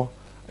 You know,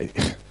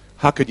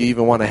 how could you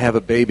even want to have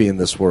a baby in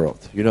this world?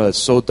 You know, it's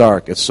so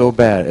dark. It's so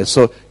bad. It's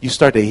so, you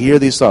start to hear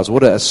these thoughts.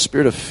 What a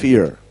spirit of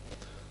fear.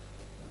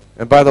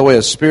 And by the way,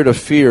 a spirit of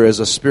fear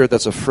is a spirit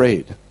that's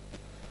afraid.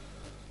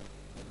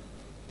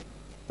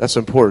 That's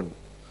important.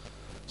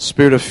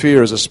 Spirit of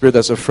fear is a spirit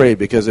that's afraid,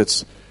 because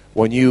it's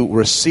when you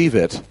receive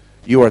it,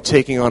 you are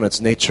taking on its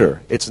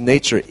nature. Its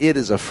nature, it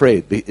is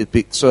afraid.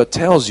 So it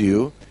tells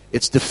you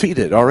it's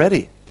defeated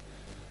already.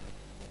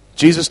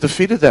 Jesus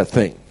defeated that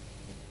thing.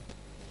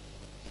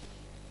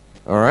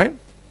 All right?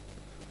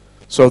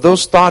 So if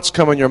those thoughts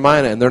come in your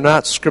mind and they're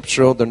not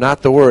scriptural, they're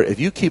not the Word, if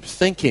you keep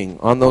thinking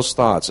on those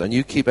thoughts and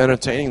you keep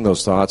entertaining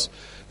those thoughts,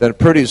 then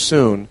pretty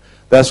soon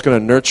that's going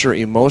to nurture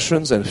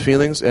emotions and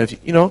feelings. And,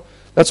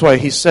 that's why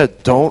he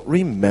said, don't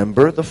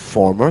remember the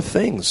former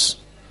things.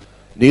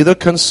 Neither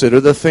consider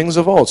the things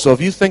of old. So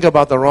if you think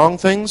about the wrong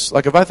things,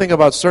 like if I think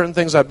about certain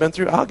things I've been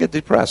through, I'll get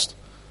depressed.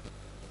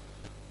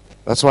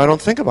 That's why I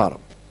don't think about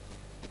them.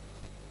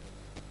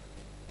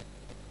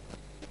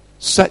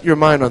 Set your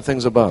mind on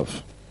things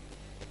above.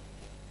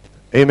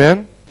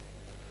 Amen?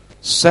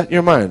 Set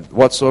your mind.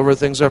 Whatsoever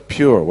things are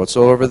pure,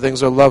 whatsoever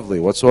things are lovely,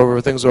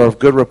 whatsoever things are of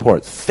good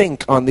report.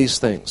 Think on these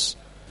things.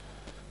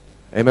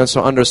 Amen?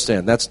 So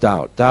understand, that's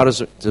doubt. Doubt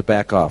is to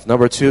back off.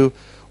 Number 2,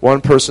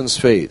 one person's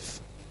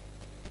faith.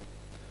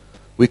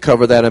 We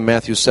cover that in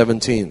Matthew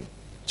 17.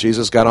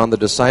 Jesus got on the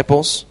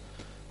disciples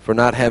for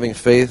not having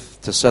faith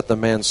to set the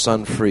man's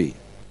son free.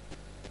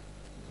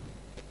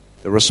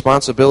 The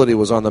responsibility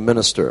was on the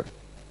minister.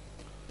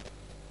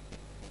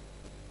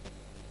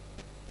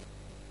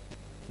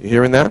 You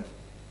hearing that?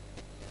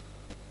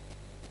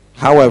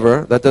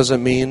 However, that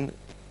doesn't mean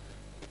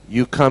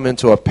you come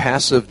into a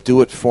passive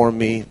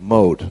do-it-for-me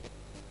mode.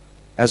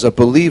 As a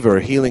believer,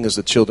 healing is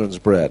the children's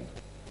bread.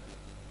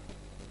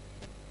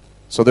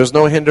 So there's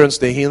no hindrance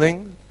to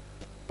healing,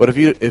 but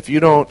if you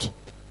don't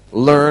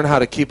learn how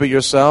to keep it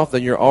yourself,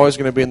 then you're always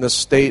going to be in this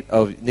state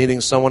of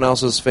needing someone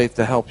else's faith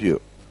to help you.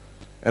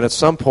 And at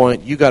some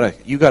point, you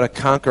gotta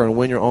conquer and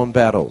win your own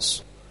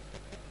battles.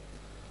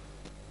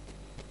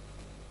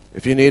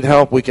 If you need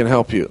help, we can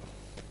help you.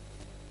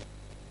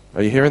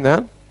 Are you hearing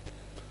that?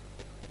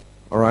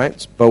 All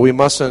right, but we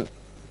mustn't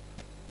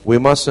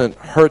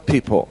hurt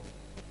people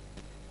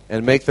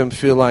and make them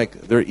feel like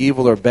they're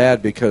evil or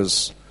bad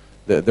because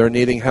they're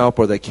needing help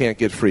or they can't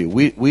get free.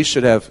 We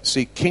should have,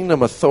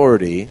 kingdom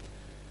authority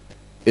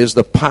is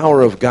the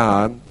power of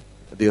God,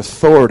 the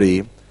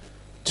authority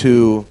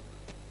to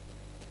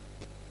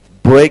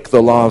break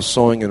the law of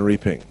sowing and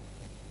reaping.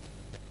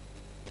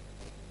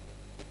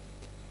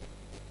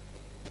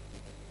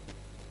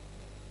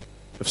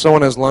 If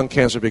someone has lung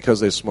cancer because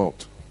they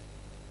smoked,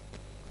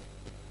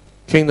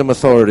 kingdom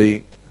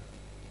authority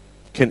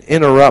can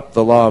interrupt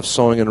the law of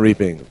sowing and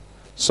reaping.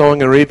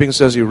 Sowing and reaping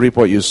says you reap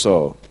what you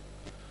sow.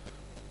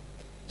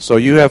 So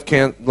you have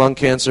lung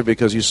cancer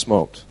because you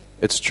smoked.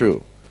 It's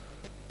true.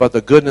 But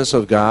the goodness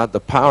of God, the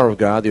power of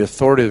God, the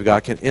authority of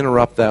God can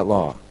interrupt that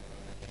law.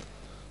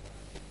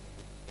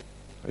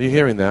 Are you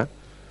hearing that?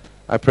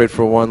 I prayed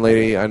for one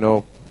lady. I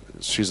know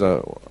she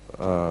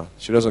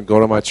doesn't go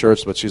to my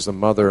church, but she's the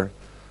mother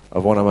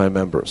of one of my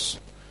members.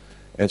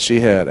 And she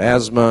had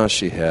asthma.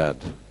 She had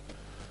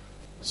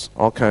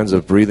all kinds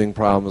of breathing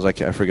problems.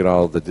 I forget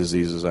all the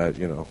diseases.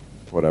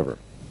 Whatever.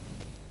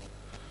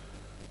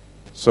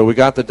 So we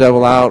got the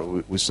devil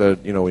out. We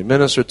said, we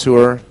ministered to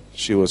her.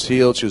 She was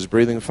healed. She was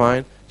breathing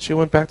fine. She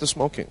went back to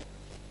smoking.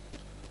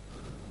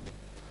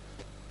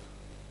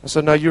 I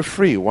said, now you're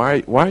free.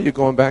 Why are you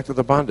going back to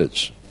the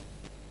bondage?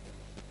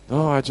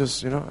 No, I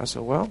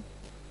said, well,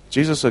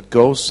 Jesus said,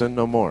 go sin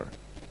no more.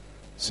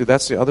 See,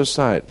 that's the other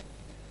side.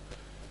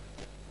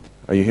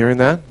 Are you hearing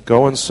that?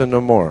 Go and sin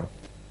no more.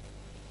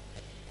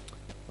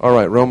 All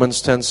right,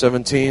 Romans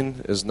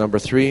 10:17 is number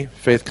 3.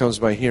 Faith comes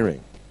by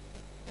hearing.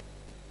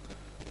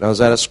 Now, is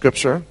that a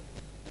scripture?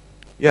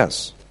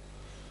 Yes.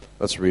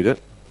 Let's read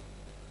it.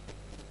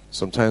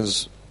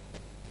 Sometimes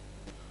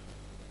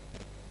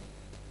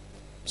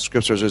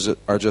scriptures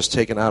are just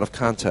taken out of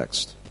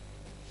context.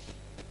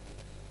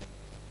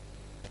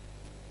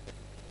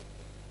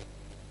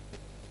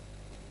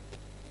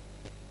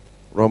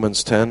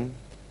 Romans 10.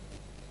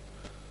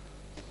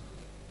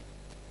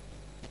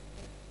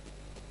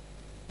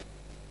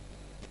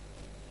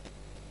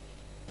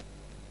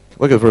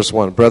 Look at verse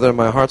 1. Brethren,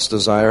 my heart's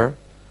desire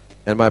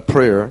and my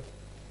prayer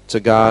to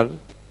God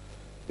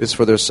is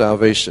for their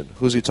salvation.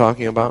 Who's he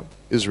talking about?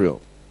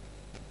 Israel.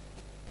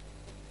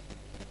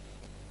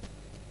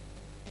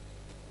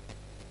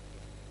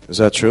 Is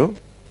that true?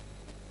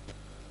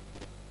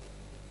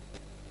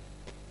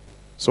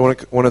 So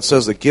when it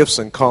says the gifts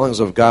and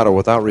callings of God are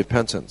without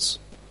repentance,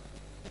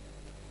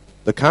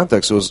 the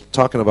context was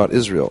talking about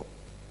Israel.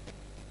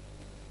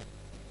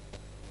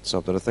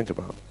 Something to think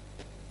about.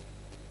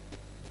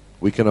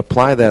 We can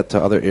apply that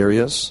to other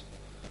areas,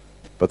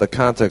 but the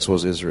context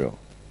was Israel.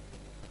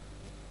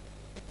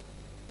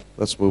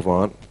 Let's move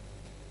on.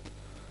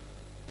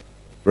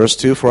 Verse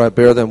 2, for I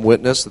bear them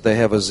witness that they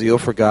have a zeal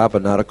for God,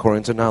 but not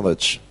according to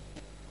knowledge.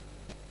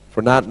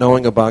 For not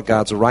knowing about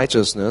God's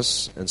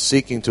righteousness and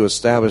seeking to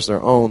establish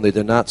their own, they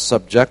did not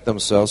subject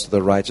themselves to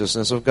the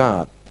righteousness of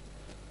God.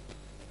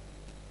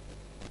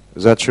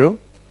 Is that true?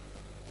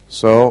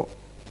 So,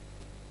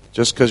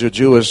 just because you're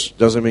Jewish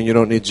doesn't mean you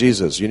don't need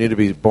Jesus. You need to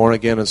be born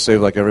again and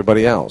saved like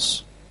everybody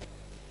else.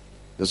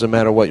 Doesn't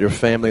matter what your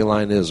family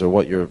line is or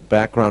what your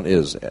background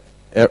is.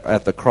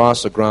 At the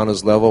cross, the ground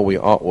is level.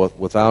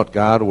 Without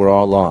God, we're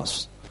all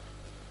lost.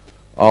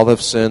 All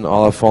have sinned,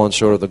 all have fallen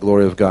short of the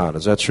glory of God.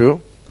 Is that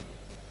true?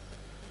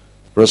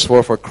 Verse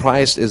 4, for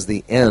Christ is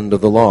the end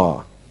of the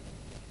law.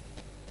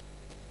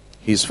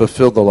 He's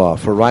fulfilled the law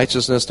for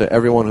righteousness to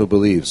everyone who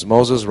believes.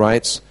 Moses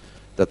writes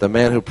that the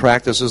man who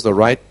practices the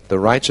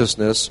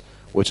righteousness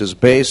which is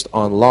based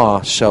on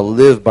law shall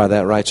live by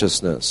that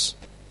righteousness.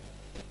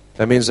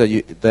 That means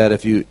that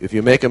if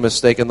you make a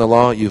mistake in the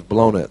law, you've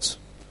blown it.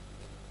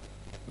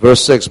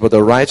 Verse 6, but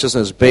the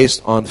righteousness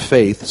based on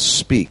faith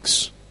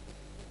speaks.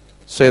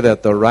 Say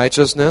that, the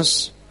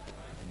righteousness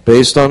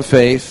based on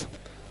faith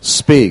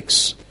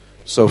speaks.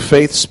 So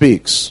faith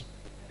speaks.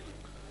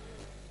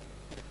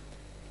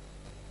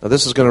 Now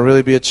this is going to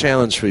really be a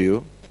challenge for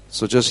you,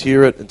 so just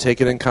hear it and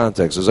take it in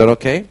context. Is that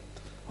okay?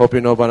 Hope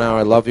you know by now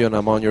I love you and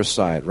I'm on your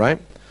side, right?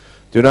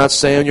 Do not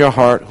say in your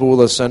heart, who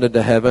will ascend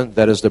into heaven,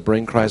 that is to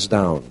bring Christ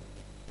down.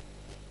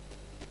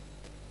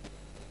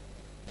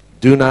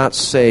 Do not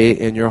say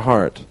in your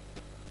heart,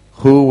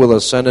 who will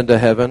ascend into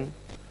heaven,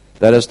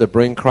 that is to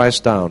bring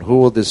Christ down. Who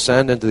will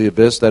descend into the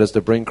abyss, that is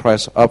to bring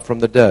Christ up from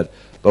the dead.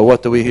 But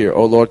what do we hear?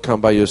 O Lord,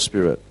 come by your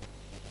Spirit.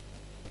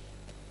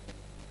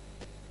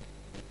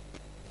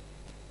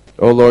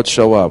 O Lord,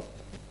 show up.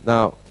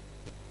 Now,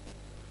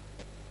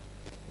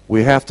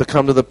 we have to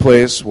come to the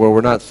place where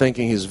we're not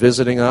thinking He's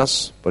visiting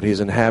us, but He's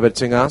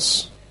inhabiting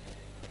us.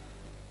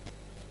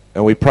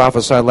 And we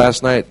prophesied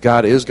last night,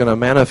 God is going to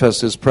manifest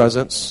His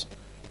presence.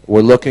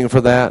 We're looking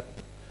for that.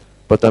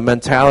 But the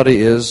mentality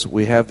is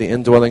we have the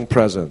indwelling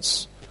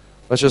presence.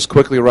 Let's just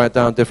quickly write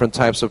down different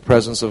types of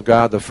presence of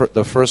God. The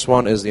first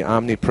one is the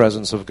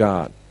omnipresence of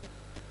God.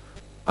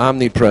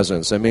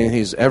 Omnipresence. I mean,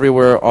 He's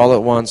everywhere all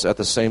at once at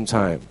the same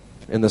time,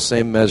 in the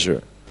same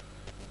measure.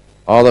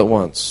 All at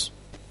once.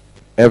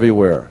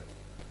 Everywhere.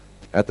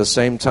 At the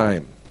same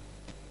time.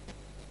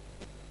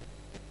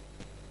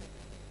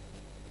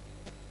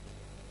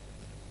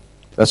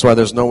 That's why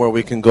there's nowhere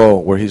we can go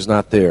where He's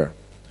not there.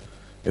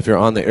 If you're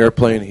on the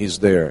airplane, He's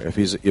there.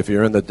 If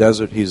you're in the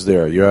desert, He's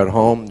there. You're at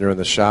home, you're in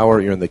the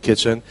shower, you're in the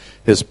kitchen,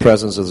 His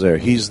presence is there.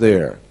 He's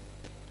there.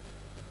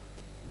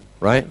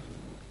 Right?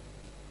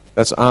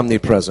 That's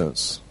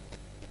omnipresence.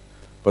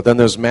 But then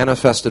there's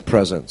manifested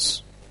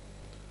presence.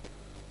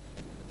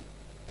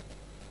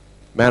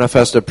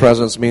 Manifested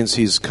presence means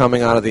He's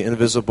coming out of the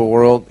invisible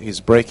world, He's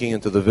breaking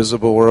into the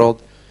visible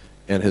world,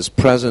 and His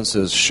presence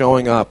is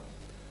showing up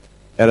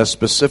at a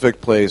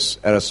specific place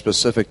at a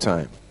specific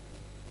time.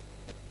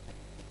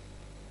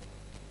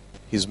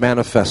 He's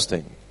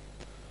manifesting.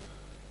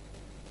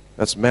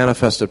 That's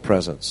manifested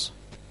presence.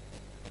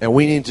 And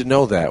we need to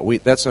know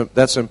that.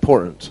 That's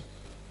important.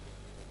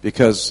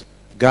 Because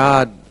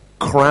God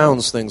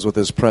crowns things with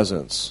His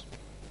presence.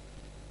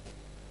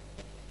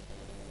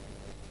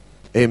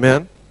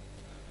 Amen?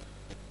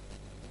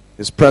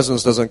 His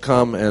presence doesn't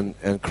come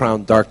and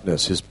crown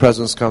darkness. His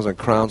presence comes and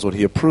crowns what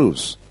He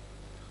approves.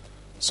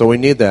 So we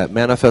need that,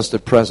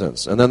 manifested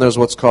presence. And then there's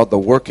what's called the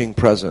working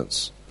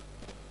presence.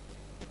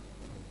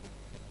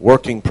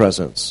 Working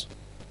presence.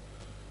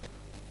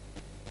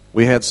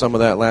 We had some of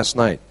that last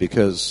night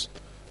because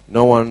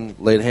no one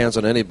laid hands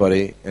on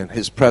anybody and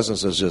His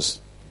presence is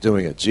just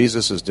doing it.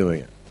 Jesus is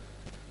doing it.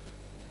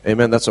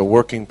 Amen. That's a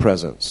working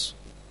presence.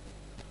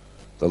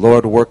 The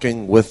Lord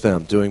working with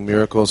them, doing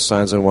miracles,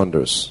 signs, and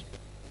wonders.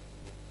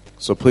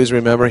 So please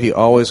remember, He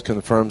always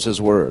confirms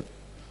His word.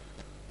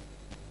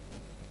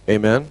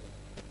 Amen.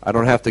 I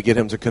don't have to get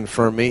Him to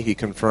confirm me. He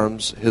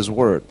confirms His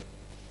word.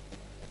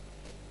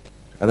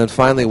 And then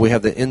finally, we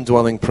have the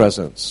indwelling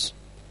presence.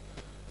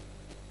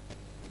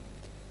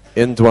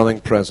 Indwelling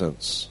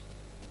presence.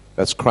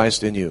 That's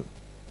Christ in you.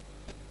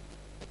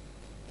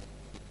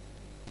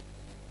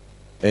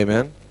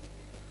 Amen?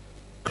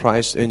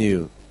 Christ in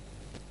you.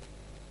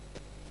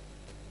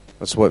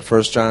 That's what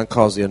 1 John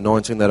calls the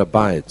anointing that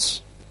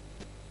abides.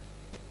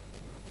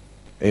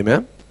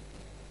 Amen?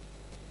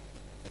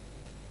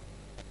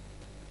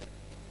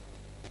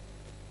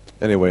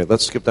 Anyway,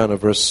 let's skip down to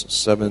verse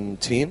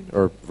 17,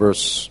 or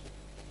verse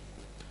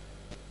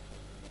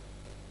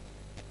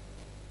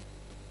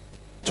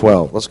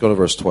 12. Let's go to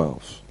verse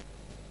 12.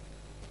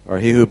 Or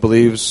he who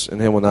believes in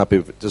Him will not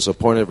be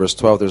disappointed. Verse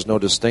 12, there's no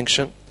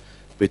distinction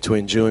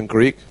between Jew and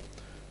Greek.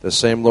 The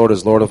same Lord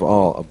is Lord of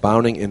all,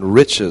 abounding in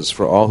riches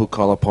for all who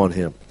call upon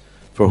Him.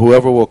 For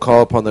whoever will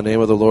call upon the name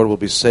of the Lord will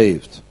be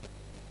saved.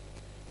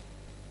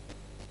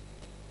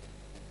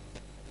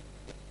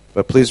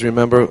 But please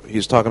remember,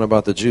 he's talking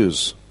about the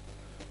Jews.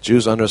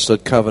 Jews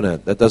understood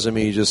covenant. That doesn't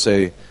mean you just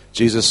say,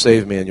 Jesus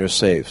saved me and you're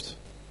saved.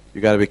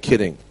 You got to be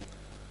kidding.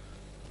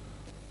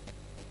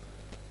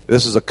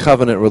 This is a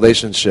covenant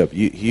relationship.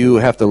 You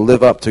have to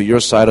live up to your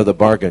side of the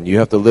bargain. You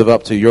have to live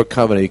up to your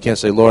covenant. You can't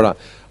say, Lord,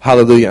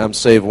 hallelujah, I'm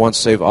saved, once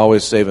saved,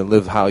 always saved, and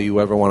live how you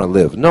ever want to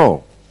live.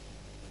 No.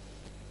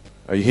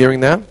 Are you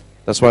hearing that?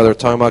 That's why they're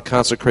talking about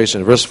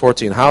consecration. Verse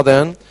 14, how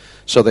then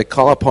shall they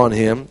call upon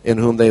Him in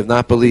whom they have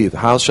not believed?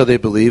 How shall they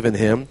believe in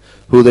Him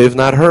who they have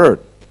not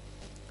heard?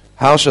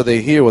 How shall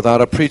they hear without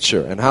a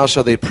preacher? And how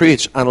shall they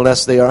preach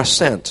unless they are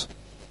sent?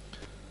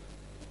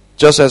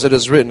 Just as it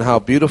is written, how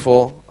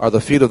beautiful are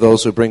the feet of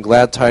those who bring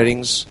glad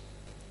tidings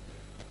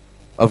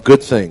of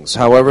good things.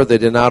 However, they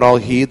did not all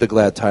heed the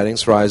glad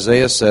tidings, for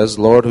Isaiah says,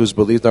 Lord, who's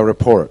believed our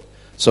report?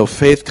 So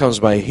faith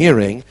comes by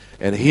hearing,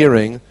 and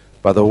hearing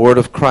by the word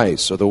of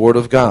Christ, or the word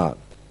of God.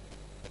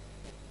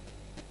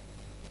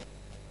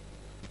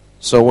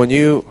 So when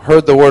you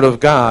heard the word of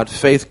God,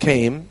 faith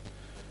came,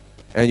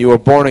 and you were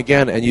born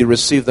again, and you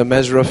received the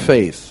measure of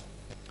faith.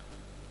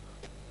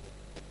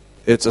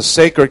 It's a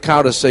sacred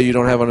cow to say you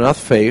don't have enough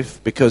faith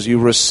because you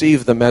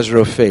receive the measure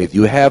of faith.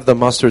 You have the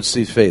mustard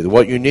seed faith.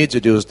 What you need to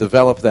do is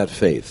develop that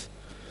faith.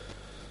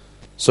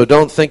 So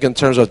don't think in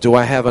terms of, do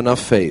I have enough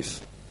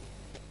faith?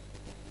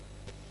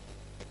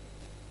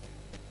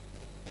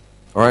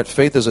 All right,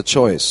 faith is a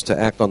choice to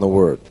act on the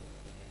word.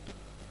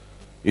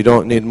 You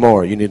don't need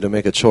more. You need to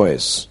make a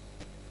choice.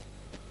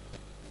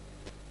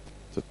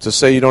 To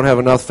say you don't have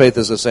enough faith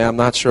is to say, I'm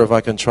not sure if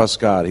I can trust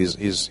God.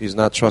 He's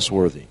not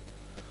trustworthy.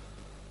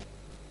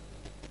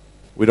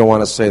 We don't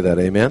want to say that,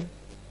 amen?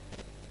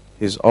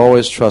 He's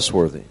always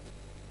trustworthy.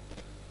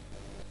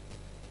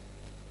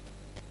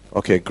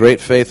 Okay, great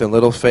faith and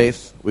little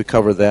faith. We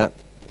covered that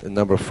in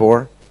number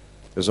 4.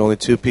 There's only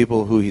 2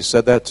 people who he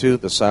said that to,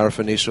 the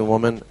Syrophoenician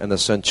woman and the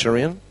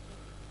centurion.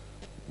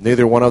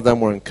 Neither one of them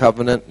were in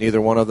covenant.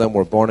 Neither one of them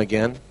were born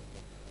again.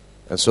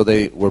 And so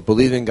they were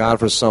believing God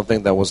for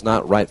something that was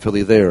not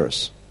rightfully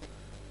theirs.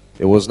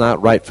 It was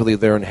not rightfully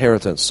their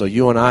inheritance. So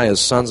you and I, as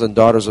sons and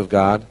daughters of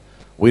God,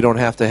 we don't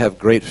have to have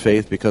great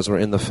faith because we're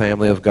in the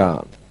family of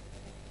God.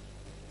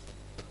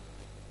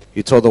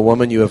 He told the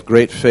woman, you have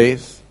great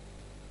faith.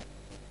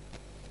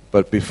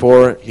 But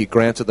before he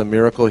granted the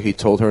miracle, he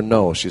told her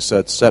no. She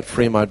said, set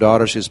free my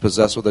daughter. She's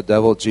possessed with the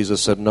devil.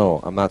 Jesus said, no,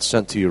 I'm not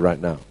sent to you right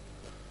now.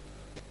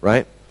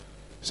 Right?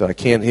 He said, I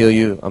can't heal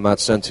you. I'm not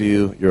sent to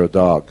you. You're a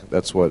dog.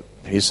 That's what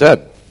he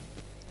said.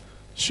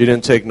 She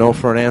didn't take no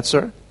for an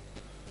answer.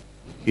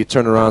 He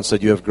turned around and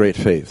said, you have great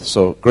faith.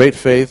 So great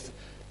faith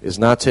is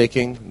not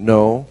taking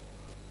no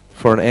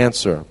for an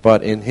answer.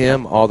 But in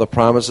him, all the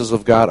promises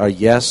of God are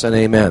yes and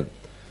amen.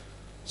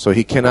 So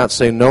he cannot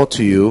say no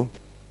to you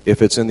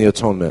if it's in the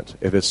atonement.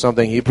 If it's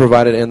something he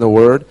provided in the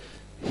word,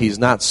 he's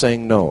not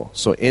saying no.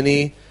 So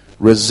any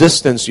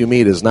resistance you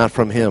meet is not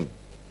from him.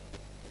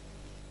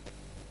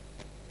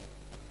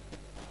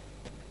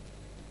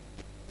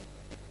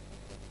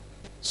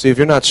 See, if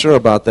you're not sure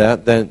about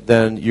that,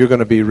 then you're going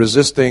to be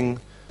resisting.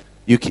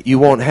 You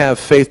won't have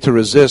faith to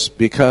resist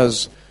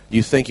because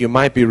you think you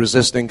might be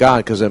resisting God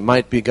because it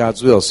might be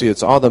God's will. See,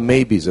 it's all the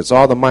maybes. It's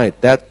all the might.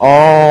 That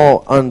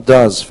all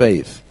undoes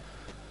faith.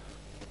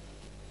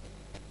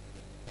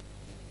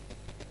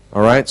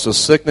 All right? So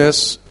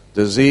sickness,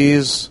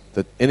 disease,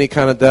 any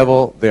kind of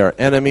devil, they are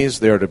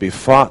enemies. They are to be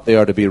fought. They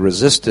are to be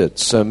resisted.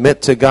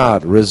 Submit to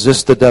God.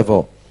 Resist the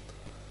devil.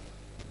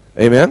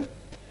 Amen?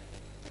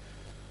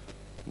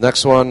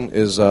 Next one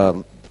is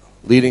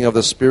leading of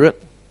the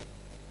Spirit,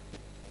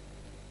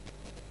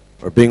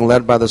 or being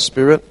led by the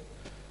Spirit.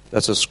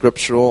 That's a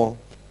scriptural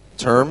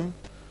term,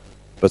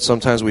 but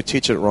sometimes we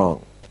teach it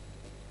wrong.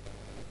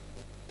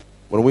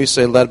 When we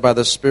say led by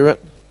the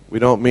Spirit, we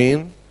don't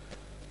mean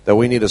that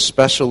we need a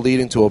special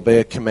leading to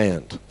obey a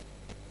command.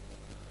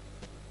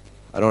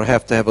 I don't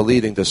have to have a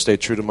leading to stay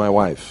true to my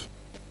wife.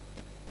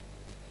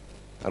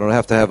 I don't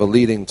have to have a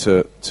leading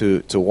to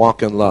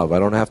walk in love. I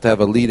don't have to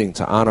have a leading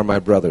to honor my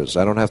brothers.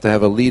 I don't have to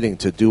have a leading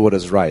to do what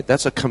is right.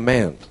 That's a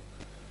command.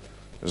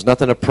 There's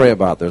nothing to pray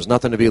about. There's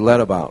nothing to be led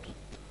about.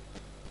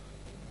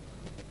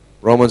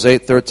 Romans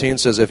 8:13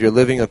 says, if you're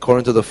living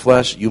according to the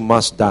flesh, you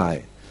must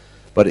die.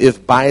 But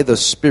if by the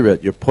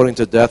Spirit you're putting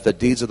to death the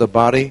deeds of the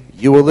body,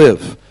 you will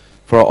live.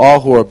 For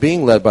all who are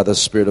being led by the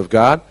Spirit of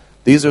God,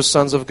 these are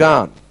sons of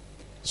God.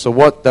 So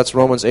that's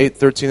Romans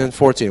 8:13 and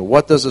 14.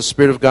 What does the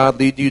Spirit of God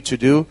lead you to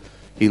do?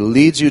 He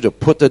leads you to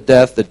put to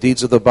death the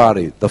deeds of the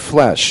body, the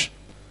flesh.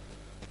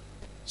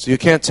 So you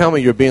can't tell me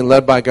you're being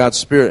led by God's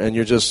Spirit and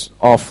you're just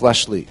all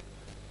fleshly.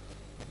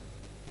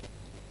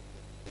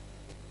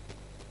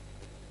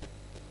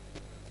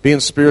 Being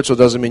spiritual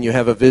doesn't mean you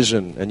have a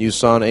vision and you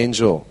saw an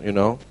angel, you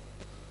know.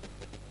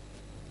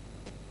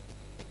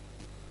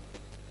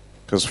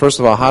 Because first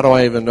of all, how do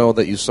I even know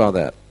that you saw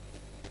that?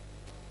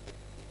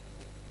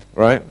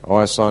 Right? Oh,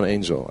 I saw an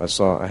angel.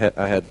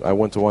 I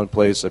went to one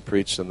place, I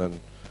preached, and then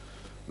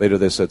later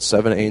they said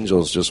 7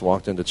 angels just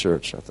walked into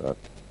church. I thought.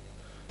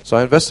 So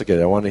I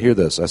investigated. I wanted to hear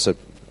this. I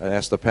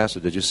asked the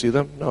pastor, did you see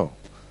them? No.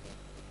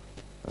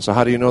 I said,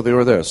 how do you know they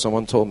were there?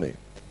 Someone told me.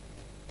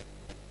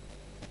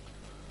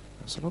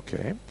 I said,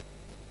 okay.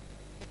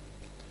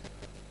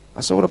 I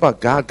said, what about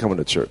God coming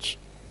to church?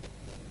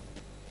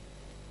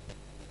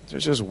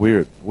 It's just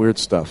weird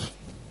stuff.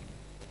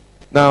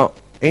 Now,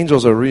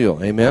 angels are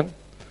real, amen?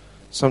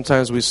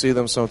 Sometimes we see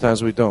them,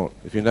 sometimes we don't.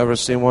 If you've never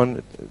seen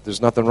one,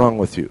 there's nothing wrong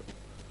with you.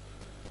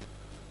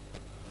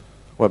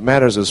 What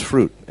matters is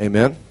fruit,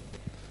 amen?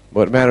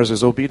 What matters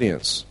is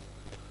obedience.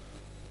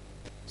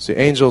 See,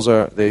 angels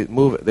they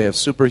have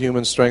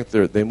superhuman strength,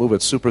 they move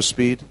at super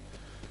speed.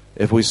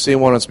 If we see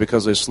one, it's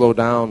because they slow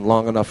down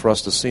long enough for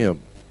us to see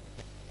them.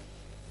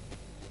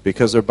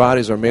 because their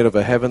bodies are made of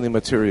a heavenly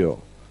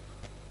material.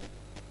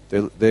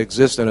 They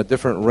exist in a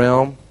different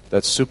realm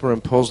that's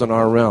superimposed on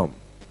our realm.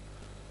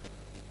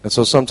 And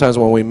so sometimes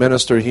when we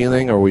minister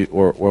healing, or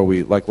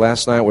we like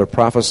last night, we're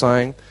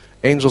prophesying,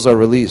 angels are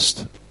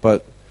released,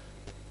 but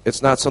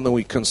it's not something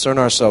we concern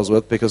ourselves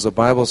with, because the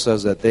Bible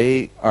says that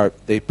they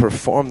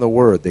perform the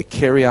word, they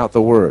carry out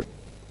the word.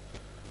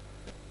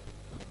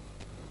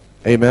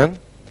 Amen?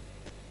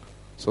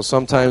 So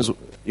sometimes,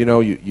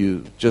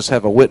 you just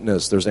have a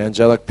witness. There's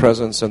angelic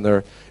presence,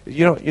 and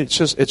it's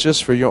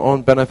just for your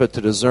own benefit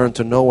to discern,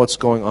 to know what's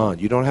going on.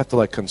 You don't have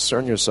to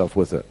concern yourself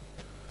with it.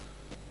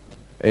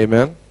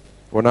 Amen?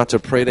 We're not to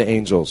pray to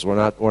angels. We're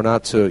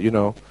not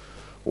to,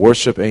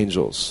 worship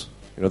angels.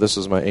 This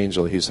is my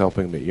angel, he's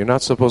helping me. You're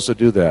not supposed to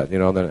do that.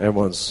 Then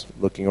everyone's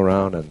looking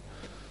around, and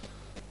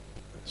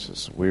it's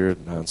just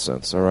weird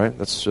nonsense, all right?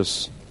 That's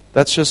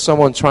just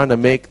someone trying to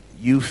make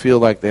you feel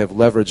like they have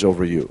leverage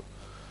over you.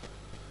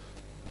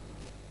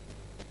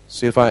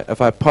 See, if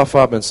I puff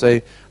up and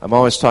say, I'm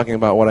always talking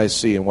about what I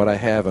see and what I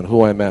have and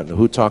who I met and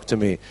who talked to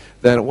me,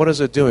 then what is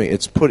it doing?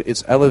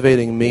 It's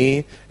elevating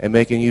me and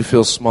making you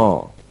feel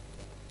small.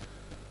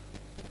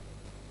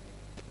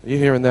 Are you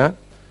hearing that?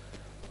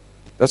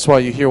 That's why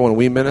you hear when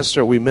we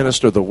minister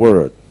the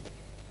word.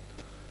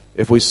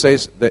 If we say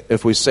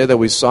that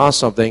we saw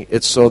something,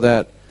 it's so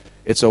that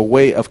it's a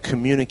way of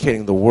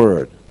communicating the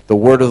word. The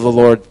word of the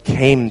Lord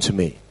came to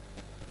me.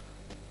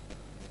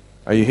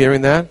 Are you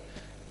hearing that?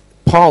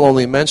 Paul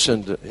only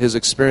mentioned his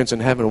experience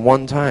in heaven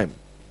one time.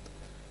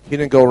 He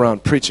didn't go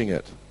around preaching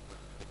it.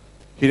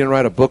 He didn't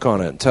write a book on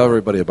it and tell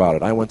everybody about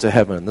it. I went to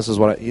heaven. This is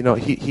what he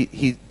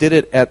did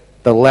it at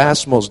the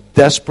last, most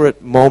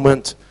desperate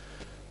moment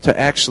to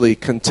actually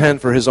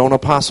contend for his own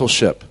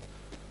apostleship.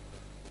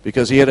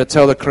 Because he had to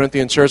tell the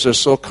Corinthian church, they're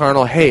so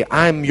carnal, hey,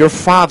 I'm your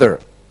father.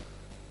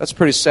 That's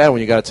pretty sad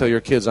when you got to tell your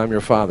kids, I'm your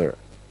father.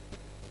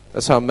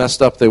 That's how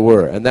messed up they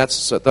were. And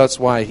that's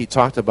why he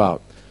talked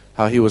about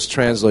how he was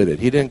translated.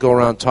 He didn't go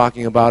around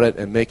talking about it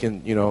and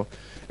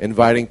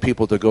inviting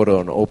people to go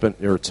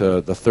to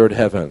to the third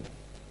heaven.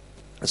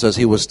 It says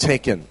he was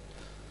taken.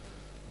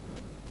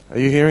 Are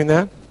you hearing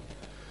that?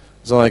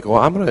 It's like, well,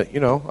 I'm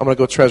gonna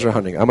go treasure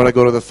hunting. I'm gonna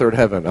go to the third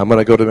heaven. I'm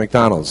gonna go to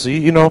McDonald's.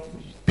 See,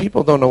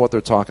 people don't know what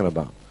they're talking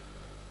about.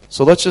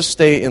 So let's just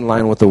stay in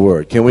line with the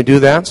word. Can we do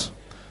that?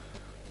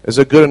 Is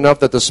it good enough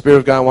that the Spirit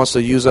of God wants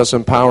to use us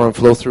in power and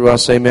flow through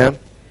us? Amen?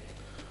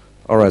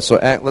 All right, so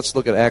let's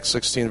look at Acts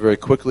 16 very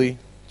quickly.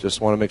 Just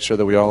want to make sure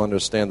that we all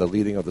understand the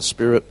leading of the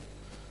Spirit.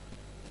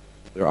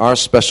 There are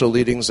special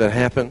leadings that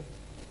happen.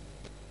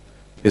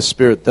 His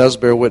Spirit does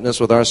bear witness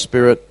with our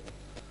spirit.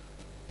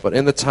 But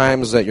in the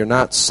times that you're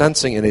not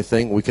sensing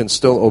anything, we can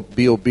still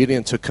be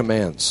obedient to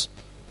commands.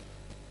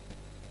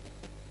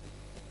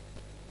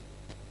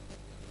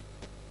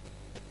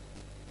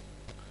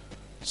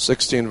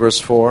 (16) verse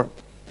 4.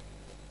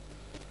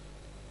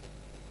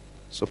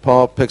 So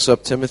Paul picks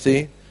up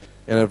Timothy,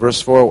 and in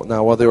verse 4,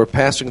 now while they were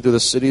passing through the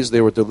cities,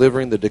 they were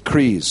delivering the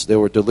decrees. They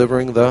were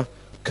delivering the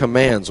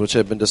commands which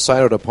had been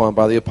decided upon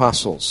by the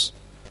apostles.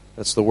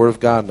 That's the word of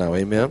God now,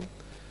 amen?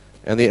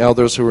 And the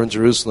elders who were in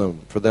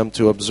Jerusalem for them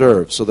to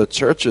observe. So the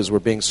churches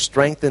were being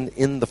strengthened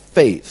in the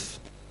faith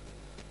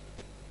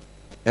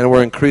and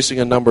were increasing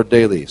in number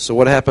daily. So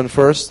what happened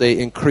first? They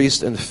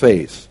increased in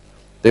faith.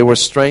 They were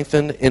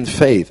strengthened in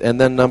faith, and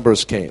then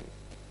numbers came.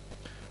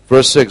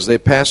 Verse 6, they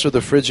passed through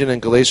the Phrygian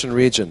and Galatian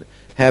region,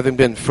 having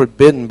been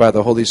forbidden by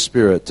the Holy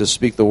Spirit to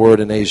speak the word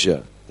in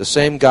Asia. The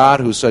same God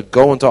who said,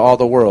 go into all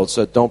the world,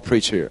 said, don't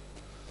preach here.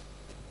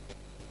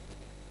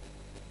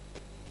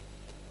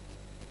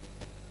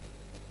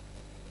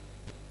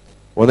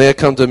 When they had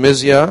come to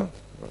Mysia,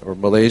 or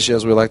Malaysia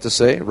as we like to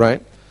say,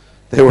 right?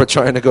 They were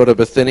trying to go to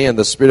Bithynia, and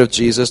the Spirit of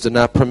Jesus did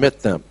not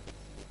permit them.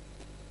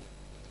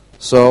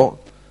 So,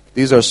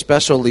 these are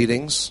special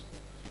leadings.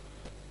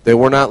 They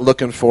were not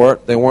looking for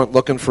it. They weren't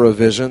looking for a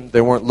vision.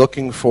 They weren't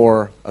looking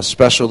for a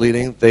special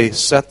leading. They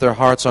set their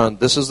hearts on,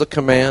 this is the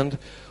command.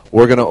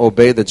 We're going to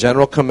obey the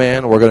general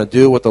command. We're going to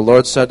do what the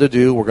Lord said to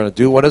do. We're going to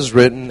do what is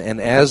written. And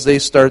as they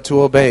started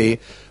to obey,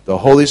 the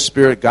Holy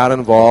Spirit got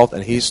involved,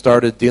 and He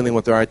started dealing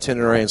with their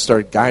itinerary and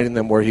started guiding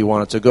them where He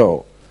wanted to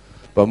go.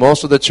 But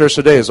most of the church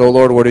today is, oh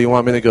Lord, where do you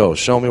want me to go?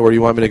 Show me where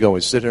you want me to go.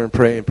 We sit here and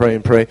pray and pray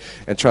and pray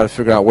and try to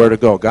figure out where to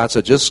go. God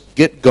said, just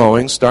get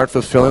going, start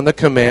fulfilling the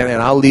command,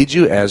 and I'll lead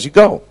you as you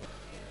go.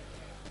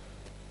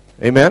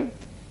 Amen?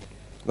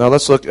 Now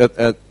let's look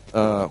at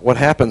what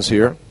happens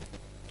here.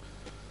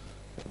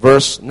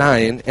 Verse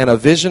 9, and a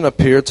vision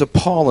appeared to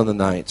Paul in the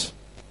night.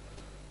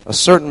 A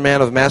certain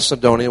man of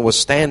Macedonia was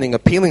standing,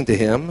 appealing to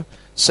him,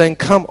 saying,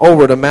 come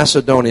over to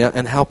Macedonia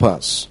and help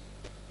us.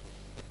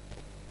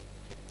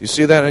 You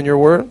see that in your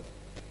word?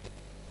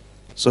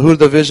 So who did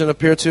the vision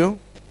appear to?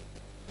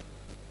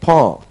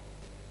 Paul.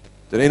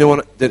 Did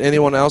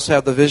anyone else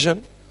have the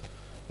vision?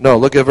 No,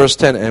 look at verse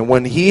 10. And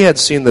when he had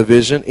seen the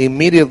vision,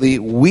 immediately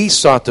we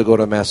sought to go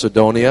to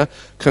Macedonia,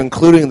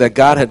 concluding that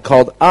God had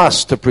called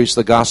us to preach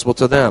the gospel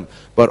to them.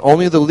 But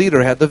only the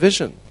leader had the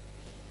vision.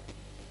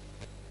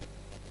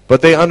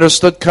 But they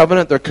understood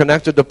covenant. They're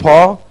connected to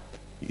Paul.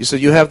 You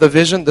said, you have the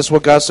vision? This is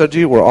what God said to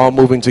you? We're all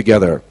moving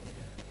together.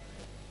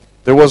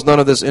 There was none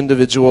of this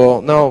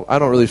individual, no, I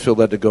don't really feel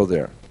led to go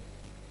there.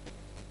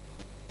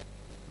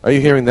 Are you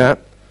hearing that?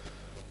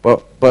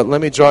 But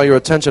let me draw your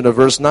attention to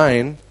verse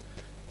 9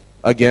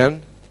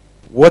 again.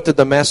 What did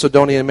the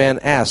Macedonian man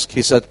ask?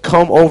 He said,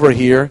 come over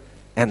here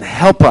and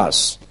help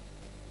us.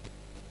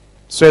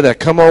 Say that,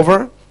 come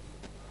over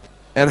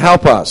and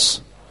help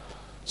us.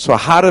 So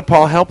how did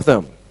Paul help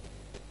them?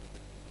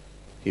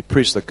 He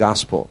preached the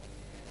gospel.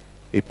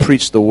 He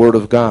preached the word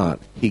of God.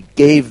 He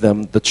gave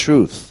them the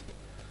truth.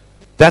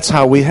 That's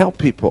how we help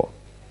people.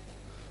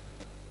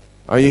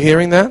 Are you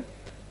hearing that?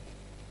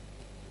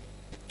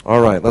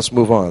 All right, let's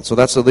move on. So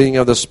that's the leading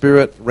of the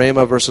Spirit,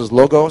 Rhema versus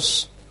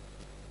Logos.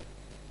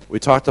 We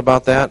talked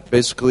about that.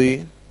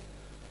 Basically,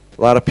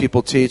 a lot of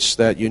people teach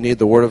that you need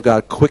the Word of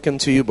God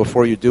quickened to you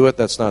before you do it.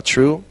 That's not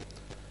true.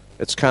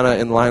 It's kind of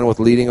in line with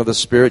leading of the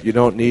Spirit. You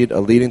don't need a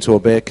leading to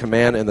obey a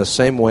command in the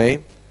same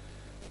way.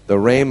 The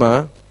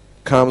Rhema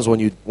comes when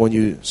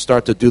you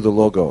start to do the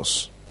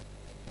Logos.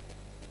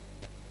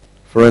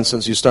 For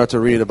instance, you start to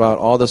read about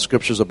all the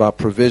scriptures about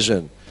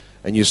provision,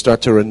 and you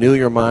start to renew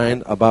your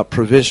mind about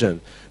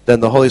provision. Then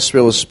the Holy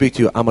Spirit will speak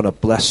to you, I'm going to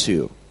bless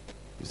you.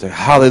 You say,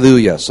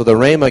 hallelujah. So the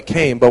Rhema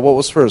came, but what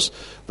was first?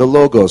 The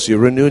Logos. You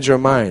renewed your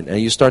mind,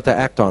 and you start to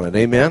act on it.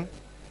 Amen?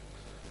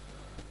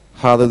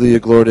 Hallelujah,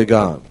 glory to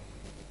God.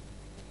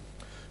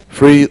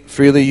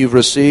 Freely you've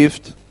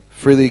received,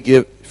 freely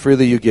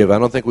you give. I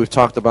don't think we've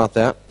talked about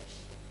that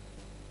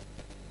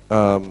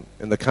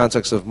in the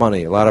context of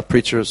money. A lot of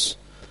preachers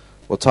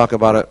will talk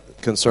about it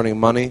concerning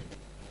money.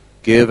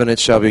 Give and it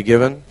shall be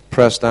given.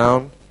 Pressed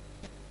down,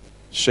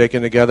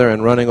 shaken together,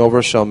 and running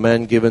over shall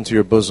men give into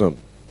your bosom.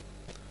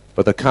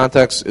 But the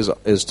context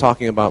is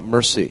talking about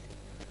mercy.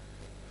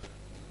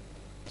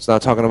 It's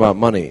not talking about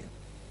money.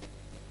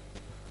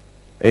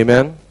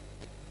 Amen?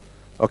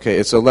 Okay,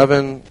 it's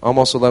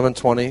almost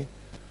 11:20.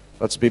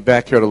 Let's be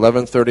back here at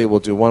 11:30. We'll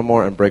do one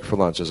more and break for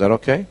lunch. Is that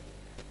okay?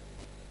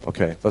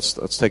 Okay,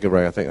 let's take a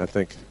break. I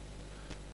think